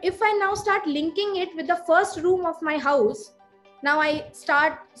 But if I now start linking it with the first room of my house, now I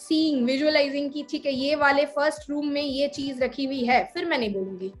start seeing, visualizing कि ठीक है, ये वाले first room में ये चीज रखी हुई है, फिर मैं नहीं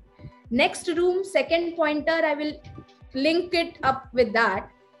बोलूंगी. Next room, second pointer, I will link it up with that.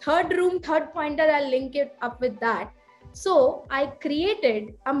 Third room, third pointer, I'll link it up with that. So I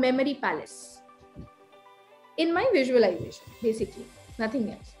created a memory palace in my visualization, basically, nothing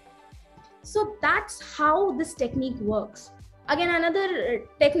else. So that's how this technique works. Again, another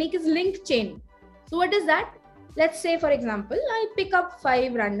technique is link chain. So what is that? Let's say, for example, I pick up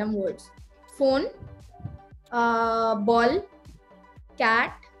 5 random words: phone, ball,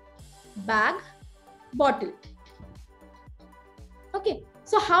 cat, bag, bottle. Okay,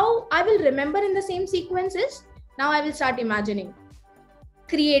 so how I will remember in the same sequence is, now I will start imagining.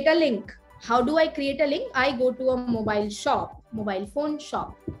 Create a link. How do I create a link? I go to a mobile shop, mobile phone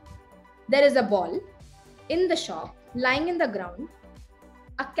shop. There is a ball in the shop, lying in the ground.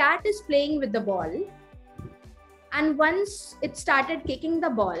 A cat is playing with the ball. And once it started kicking the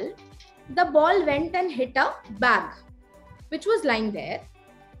ball went and hit a bag, which was lying there.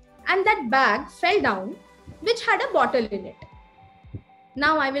 And that bag fell down, which had a bottle in it.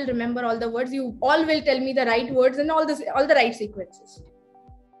 Now I will remember all the words. You all will tell me the right words and all the right sequences.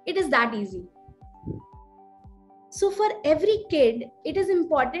 It is that easy. So for every kid, it is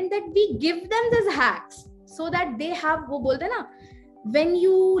important that we give them these hacks so that they have, वो बोलते हैं ना, when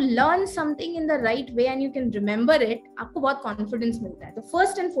you learn something in the right way and you can remember it, आपको बहुत confidence मिलता है. The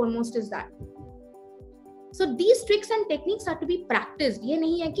first and foremost is that. So these tricks and techniques are to be practiced. ये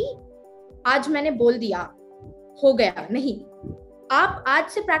नहीं है कि आज मैंने बोल दिया, हो गया, नहीं. आप आज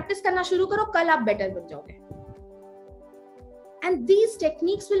से practice करना शुरू करो, कल आप better बन जाओगे. And these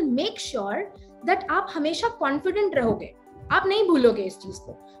techniques will make sure that आप हमेशा confident रहोगे. आप नहीं भूलोगे इस चीज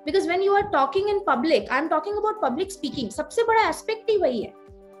को. Because when you are talking in public, I am talking about public speaking. सबसे बड़ा aspect ही वही है.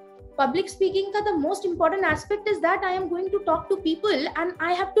 Public speaking का the most important aspect is that I am going to talk to people and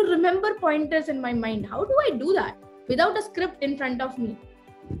I have to remember pointers in my mind. How do I do that without a script in front of me?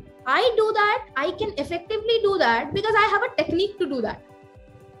 I do that. I can effectively do that because I have a technique to do that.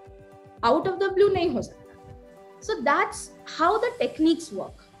 Out of the blue नहीं हो सकता. So that's how the techniques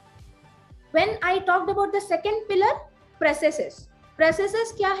work. When I talked about the second pillar, processes.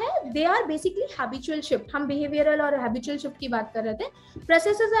 Processes क्या है? They are basically habitual shift. हम behavioral और habitual shift की बात कर रहे थे.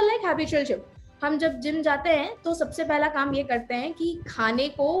 Processes are like habitual shift. हम जब जिम जाते हैं तो सबसे पहला काम ये करते हैं कि खाने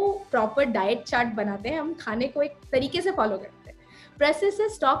को प्रॉपर डाइट चार्ट बनाते हैं, हम खाने को एक तरीके से फॉलो करते हैं.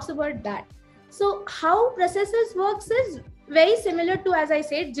 Processes talks about that. So how processes works is very similar to, as I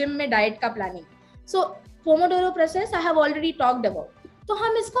said, gym में diet का planning. So Pomodoro process I have already talked about. तो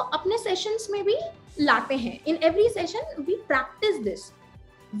हम इसको अपने सेशंस में भी लाते हैं. In every session we practice this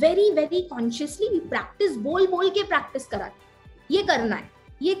very very consciously. We practice, बोल के practice कराते हैं. ये करना है,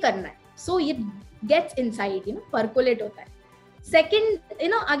 ये करना है. So it gets inside, percolate होता है. Second,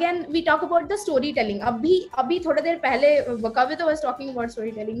 again we talk about the storytelling. अभी थोड़ा देर पहले Kavita was talking about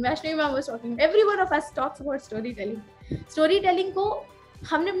storytelling. Vaishnavi ma'am was talking. Every one of us talks about storytelling. Storytelling को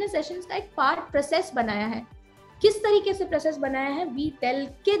हमने अपने sessions का एक part process बनाया है. किस तरीके से process बनाया है? We tell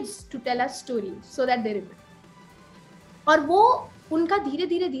kids to tell us stories so that they remember. और वो उनका धीरे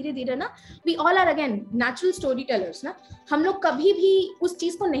धीरे ना, we all are again natural story tellers ना, हम लोग कभी भी उस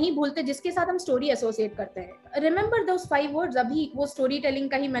चीज को नहीं भूलते जिसके साथ हम स्टोरी एसोसिएट करते हैं. Remember those 5 words. अभी वो स्टोरी टेलिंग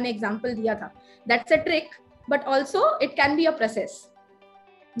का ही मैंने एग्जांपल दिया था. That's a trick, but also it can be a process.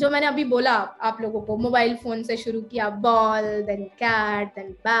 जो मैंने अभी बोला आप लोगों को, मोबाइल फोन से शुरू किया, ball, then cat,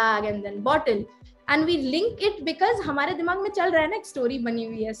 then bag and then bottle, and we link it because हमारे दिमाग में चल रहा है ना, एक स्टोरी बनी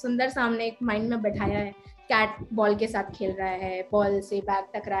हुई है, सुंदर सामने एक माइंड में बैठाया है. कैट बॉल के साथ खेल रहा है, बॉल से बैग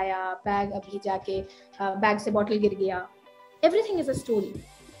टकराया, बैग अभी जाके बैग से बॉटल गिर गया. Everything is a story.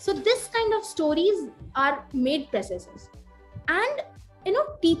 So this kind of stories are made processes. And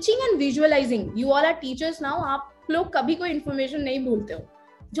teaching and visualising, you all are teachers now. आप लोग कभी कोई इंफॉर्मेशन नहीं भूलते हो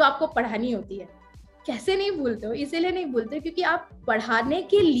जो आपको पढ़ानी होती है. कैसे नहीं भूलते हो? इसीलिए नहीं भूलते क्योंकि आप पढ़ाने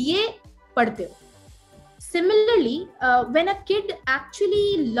के लिए पढ़ते हो. Similarly, when a kid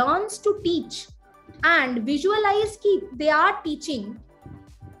actually learns to teach and visualize कि they are teaching,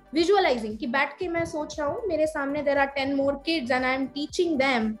 visualizing कि बैठ के मैं सोच रहा हूँ मेरे सामने there are 10 more kids and I am teaching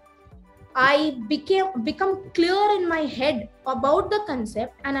them, I become clear in my head about the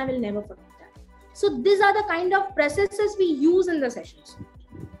concept and I will never forget that. So these are the kind of processes we use in the sessions.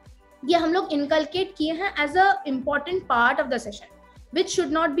 ये हम लोग inculcate किए हैं as a important part of the session which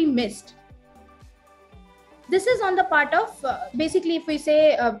should not be missed. This is on the part of basically if we say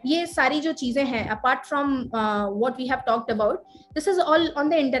ये सारी जो चीजें हैं apart from what we have talked about, this is all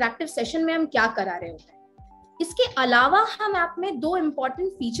on the interactive session में हम क्या करा रहे होते हैं. इसके अलावा हम ऐप में 2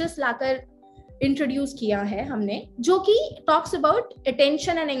 important features लाकर इंट्रोड्यूस किया है हमने, जो कि talks about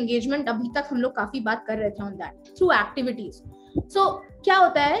attention and engagement. अभी तक हम लोग काफी बात कर रहे थे on that through activities. So क्या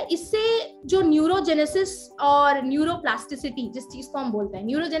होता है इससे, जो न्यूरोजेनेसिस और न्यूरोप्लास्टिसिटी जिस चीज को हम बोलते हैं,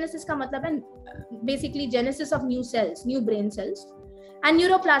 न्यूरोजेनेसिस का मतलब है basically genesis of new sales, new brain cells, and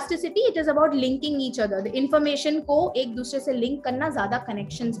neuroplasticity it is about linking each other, the information को एक दूसरे से लिंक करना, ज्यादा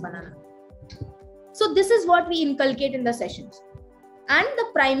connections banana. So this is what we inculcate in the sessions. And the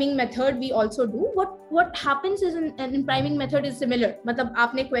priming method we also do. What happens is in priming method is similar. मतलब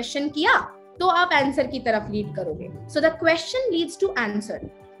आपने question किया तो आप आंसर की तरफ लीड करोगे. So the question leads to answer.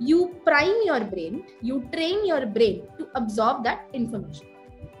 You prime your brain, you train your brain to absorb that information.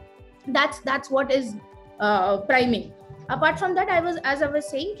 That's what is priming. Apart from that, as I was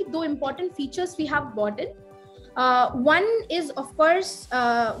saying, कि 2 important features we have brought in. One is of course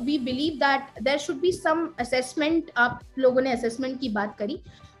we believe that there should be some assessment. आप लोगों ने assessment की बात करी.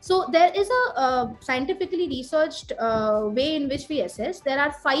 So there is a scientifically researched way in which we assess. There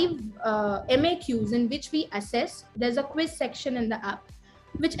are 5 MAQs in which we assess. There's a quiz section in the app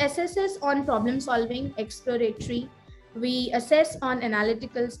which assesses on problem solving, exploratory. We assess on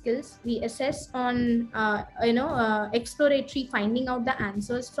analytical skills. We assess on exploratory, finding out the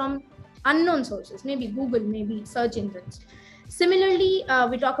answers from unknown sources, maybe Google, maybe search engines. Similarly,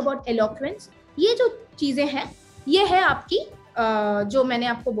 we talk about eloquence. ये जो चीजें हैं, ये है आपकी जो मैंने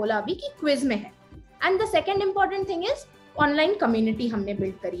आपको बोला अभी कि क्विज में है. And the second important thing is online community हमने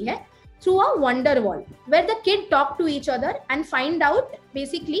बिल्ड करी है through a wonder wall where the kid talk to each other and find out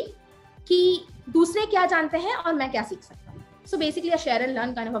basically कि दूसरे क्या जानते हैं और मैं क्या सीख सकता हूँ. So basically a share and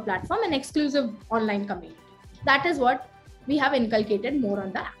learn kind of a platform and exclusive online community. That is what we have inculcated more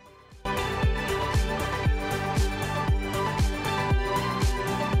on the app.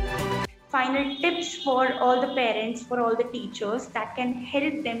 Final tips for all the parents, for all the teachers that can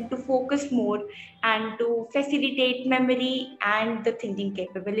help them to focus more and to facilitate memory and the thinking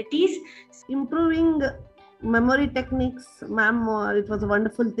capabilities. Improving memory techniques, ma'am, it was a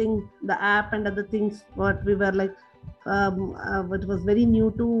wonderful thing, the app and other things what we were like, it was very new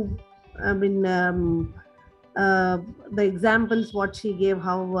to, I mean, the examples what she gave,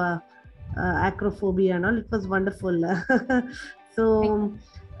 how acrophobia and all, it was wonderful. So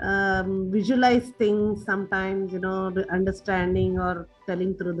visualize things sometimes, understanding or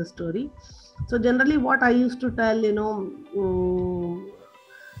telling through the story. So generally what I used to tell,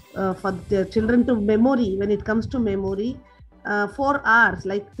 for the children to memory, when it comes to memory, 4 R's,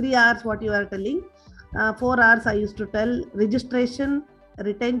 like 3 R's what you are telling, 4 R's I used to tell: registration,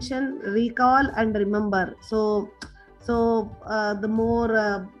 retention, recall, and remember. So the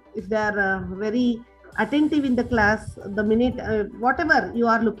more if they are very attentive in the class, the minute whatever you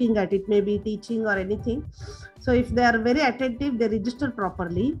are looking at, it may be teaching or anything, so if they are very attentive, they register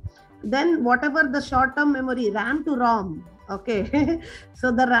properly, then whatever the short term memory, RAM to ROM, okay.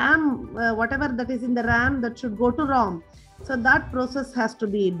 So the RAM, whatever that is in the RAM, that should go to ROM. So that process has to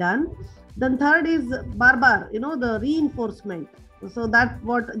be done. Then third is bar, the reinforcement. So that's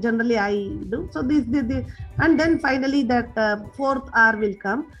what generally I do. So this and then finally that fourth R will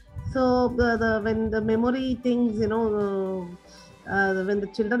come. So when the memory things, when the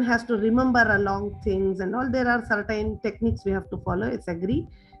children has to remember along things and all, there are certain techniques we have to follow. It's agree.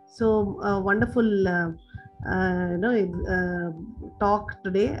 So wonderful talk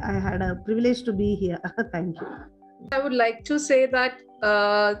today. I had a privilege to be here. Thank you. I would like to say that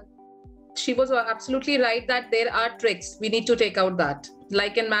she was absolutely right that there are tricks. We need to take out that.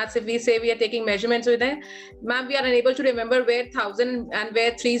 Like in maths, if we say we are taking measurements with it, ma'am, we are unable to remember where 1000 and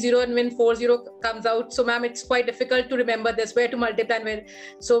where 30 and when 40 comes out. So ma'am, it's quite difficult to remember this, where to multiply and where.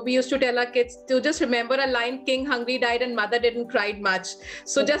 So we used to tell our kids to just remember a line: king hungry died and mother didn't cry much.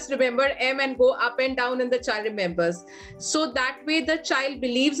 So just remember M and go up and down and the child remembers. So that way the child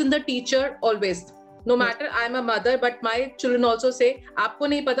believes in the teacher always. No matter I'm a mother, but my children also say, aapko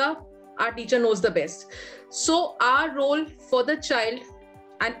nahi pata, our teacher knows the best. So our role for the child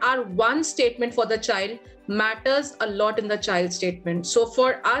and our one statement for the child matters a lot in the child statement. So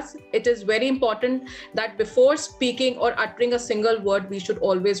for us, it is very important that before speaking or uttering a single word, we should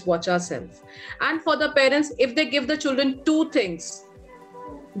always watch ourselves. And for the parents, if they give the children 2 things,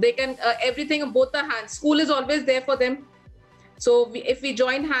 they can everything in both the hands. School is always there for them. So if we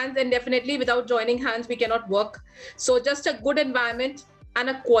join hands, then definitely without joining hands, we cannot work. So just a good environment and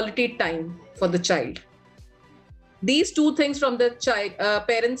a quality time for the child. These 2 things from the child,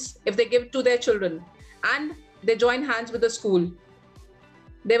 parents, if they give to their children and they join hands with the school,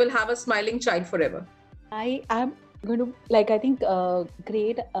 they will have a smiling child forever. I am going to, I think,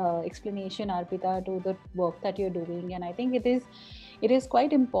 great explanation, Arpita, to the work that you're doing. And I think it is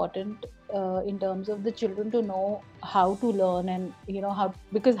quite important in terms of the children to know how to learn, and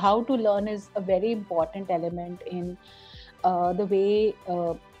because how to learn is a very important element in the way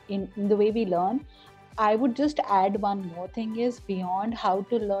in the way we learn. I would just add one more thing: is beyond how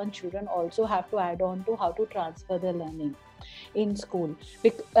to learn, children also have to add on to how to transfer their learning in school,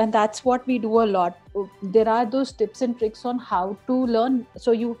 and that's what we do a lot. There are those tips and tricks on how to learn.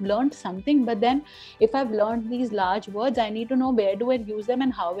 So you've learned something, but then if I've learned these large words, I need to know where do I use them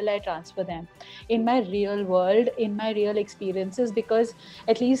and how will I transfer them in my real world, in my real experiences. Because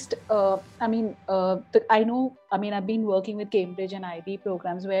at least I know, I've been working with Cambridge and IB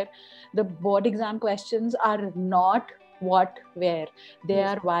programs where the board exam questions are not what, where, they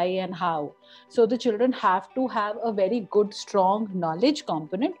are why and how. So the children have to have a very good, strong knowledge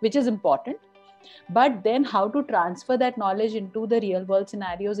component, which is important. But then how to transfer that knowledge into the real world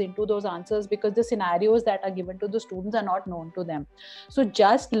scenarios, into those answers, because the scenarios that are given to the students are not known to them. So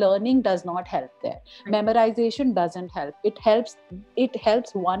just learning does not help there. Memorization doesn't help. It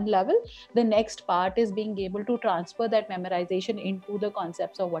helps one level. The next part is being able to transfer that memorization into the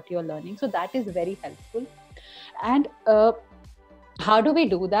concepts of what you're learning. So that is very helpful. And how do we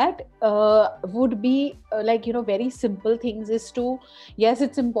do that? Would be very simple things is to, yes,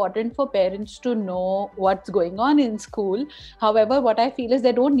 it's important for parents to know what's going on in school. However, what I feel is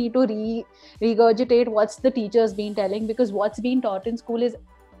they don't need to regurgitate what's the teacher's been telling, because what's been taught in school is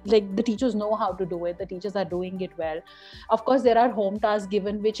the teachers know how to do it. The teachers are doing it well. Of course, there are home tasks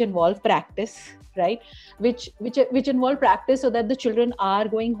given which involve practice, right? Which involve practice, so that the children are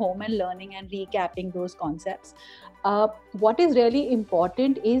going home and learning and recapping those concepts. What is really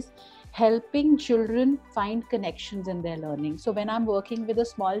important is helping children find connections in their learning. So when I'm working with a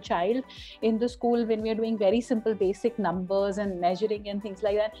small child in the school, when we are doing very simple basic numbers and measuring and things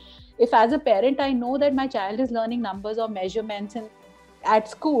like that, if as a parent I know that my child is learning numbers or measurements and at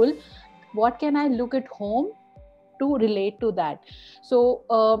school, what can I look at home to relate to that?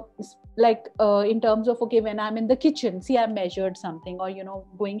 So in terms of, okay, when I'm in the kitchen, see, I've measured something, or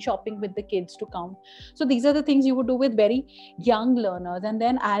going shopping with the kids to count. So these are the things you would do with very young learners. And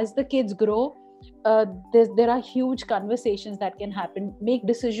then as the kids grow, there are huge conversations that can happen. Make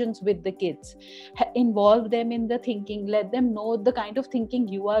decisions with the kids, involve them in the thinking, let them know the kind of thinking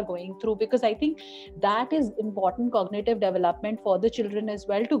you are going through, because I think that is important cognitive development for the children as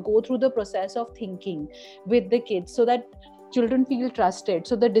well, to go through the process of thinking with the kids, so that children feel trusted.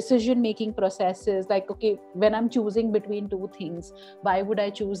 So the decision making process is like, okay, when I'm choosing between two things, why would I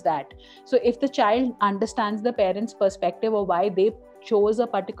choose that? So if the child understands the parents' perspective or why they chose a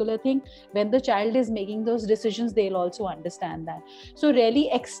particular thing, when the child is making those decisions, they'll also understand that. So really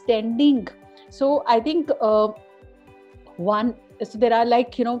extending. So I think so there are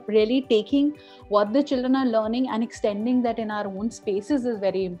like, really taking what the children are learning and extending that in our own spaces is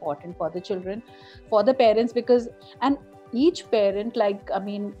very important for the children, for the parents, because and each parent, like,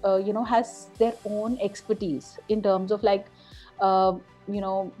 has their own expertise in terms of like,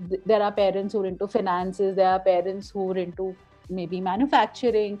 there are parents who are into finances, there are parents who are into maybe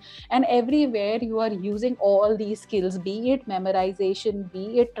manufacturing, and everywhere you are using all these skills, be it memorization,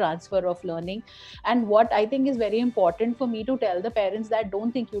 be it transfer of learning. And what I think is very important for me to tell the parents, that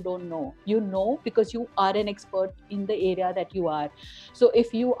don't think you don't know. You know, because you are an expert in the area that you are. So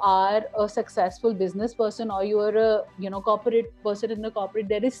if you are a successful business person, or you are a corporate person in the corporate,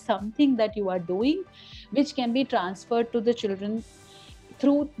 there is something that you are doing which can be transferred to the children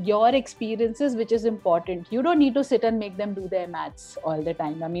through your experiences, which is important. You don't need to sit and make them do their maths all the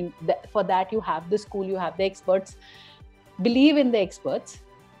time. I mean, for that you have the school, you have the experts. Believe in the experts.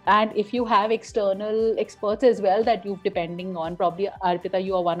 And if you have external experts as well that you're depending on, probably Arpita,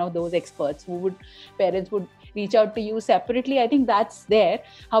 you are one of those experts who parents would reach out to you separately. I think that's there.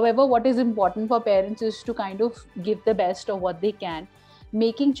 However, what is important for parents is to kind of give the best of what they can,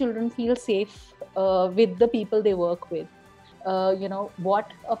 making children feel safe with the people they work with.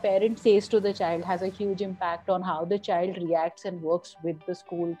 What a parent says to the child has a huge impact on how the child reacts and works with the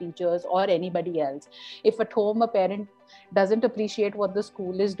school teachers or anybody else. If at home a parent doesn't appreciate what the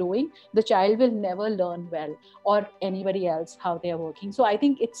school is doing, the child will never learn well, or anybody else how they are working. So I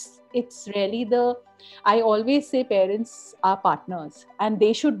think it's really I always say parents are partners and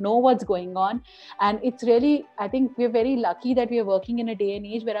they should know what's going on. And it's really, I think we're very lucky that we are working in a day and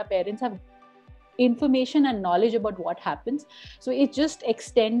age where our parents have information and knowledge about what happens. So it's just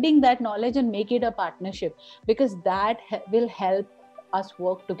extending that knowledge and make it a partnership, because that will help us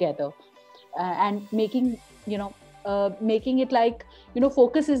work together, and making it like,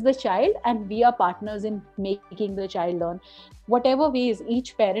 focus is the child and we are partners in making the child learn. Whatever ways,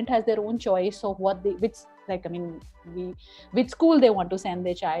 each parent has their own choice of which school they want to send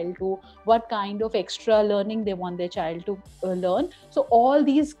their child to, what kind of extra learning they want their child to learn. So all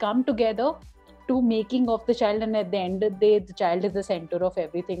these come together to making of the child, and at the end of the day, the child is the center of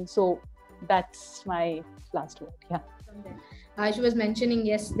everything. So that's my last word. Yeah. She was mentioning,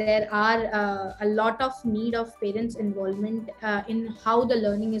 yes, there are a lot of need of parents' involvement in how the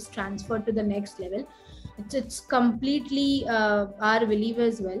learning is transferred to the next level. It's completely our belief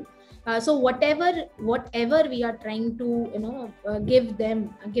as well. So whatever we are trying to give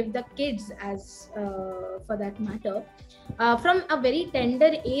the kids, as for that matter, from a very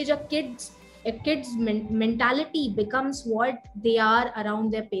tender age, a kid's mentality becomes what they are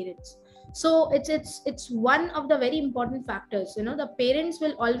around their parents. So it's one of the very important factors. The parents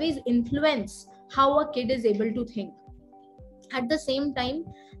will always influence how a kid is able to think. At the same time,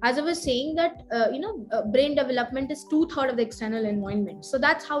 as I was saying, that brain development is 2/3 of the external environment. So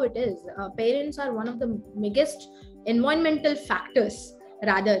that's how it is. Parents are one of the biggest environmental factors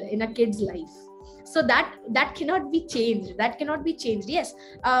rather in a kid's life. So that cannot be changed. Yes,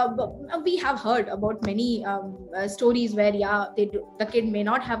 we have heard about many stories where the kid may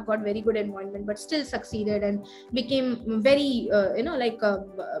not have got very good environment but still succeeded and became very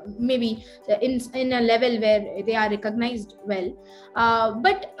maybe in a level where they are recognized well.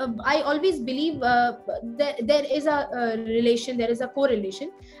 But I always believe there is a relation, there is a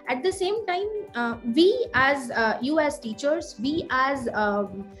correlation. At the same time, we as you as teachers, we as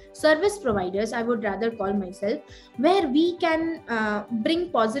service providers, I would rather call myself, where we can bring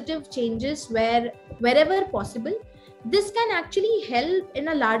positive changes wherever possible. This can actually help in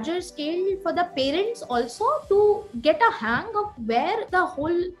a larger scale for the parents also to get a hang of where the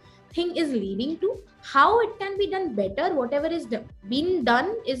whole thing is leading to, how it can be done better. Whatever is being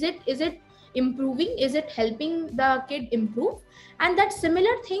done, is it improving, is it helping the kid improve? And that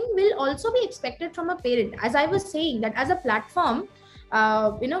similar thing will also be expected from a parent. As I was saying, that as a platform,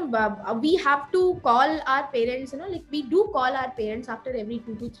 we have to call our parents, like we do call our parents after every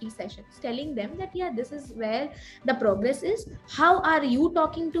 2 to 3 sessions, telling them that, yeah, this is where the progress is. How are you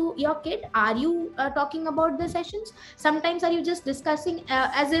talking to your kid? Are you talking about the sessions? Sometimes are you just discussing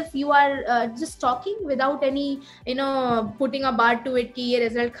as if you are just talking without any, putting a bar to it ki ye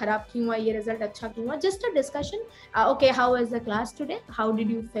result kharab kyun hua, ye result acha kyun hua? Just a discussion. Okay, how was the class today? How did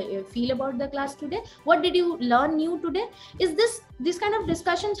you feel about the class today? What did you learn new today? Is this kind of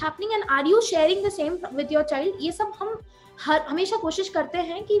discussions happening, and are you sharing the same with your child? ये सब हम हमेशा कोशिश करते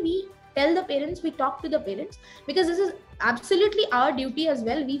हैं कि we tell the parents, we talk to the parents, because this is absolutely our duty as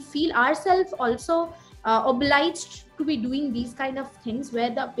well. We feel ourselves also obliged to be doing these kind of things,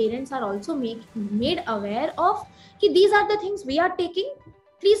 where the parents are also made aware of कि these are the things we are taking.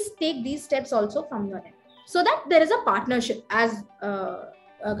 Please take these steps also from your end, so that there is a partnership, as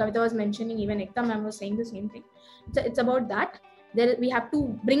Kavita was mentioning, even Ekta ma'am was saying the same thing. It's about that. We have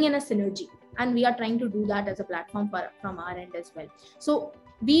to bring in a synergy, and we are trying to do that as a platform from our end as well. So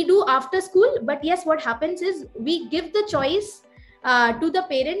we do after school, but yes, what happens is we give the choice to the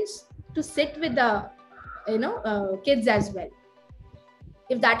parents to sit with the kids as well,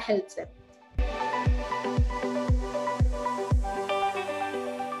 if that helps them.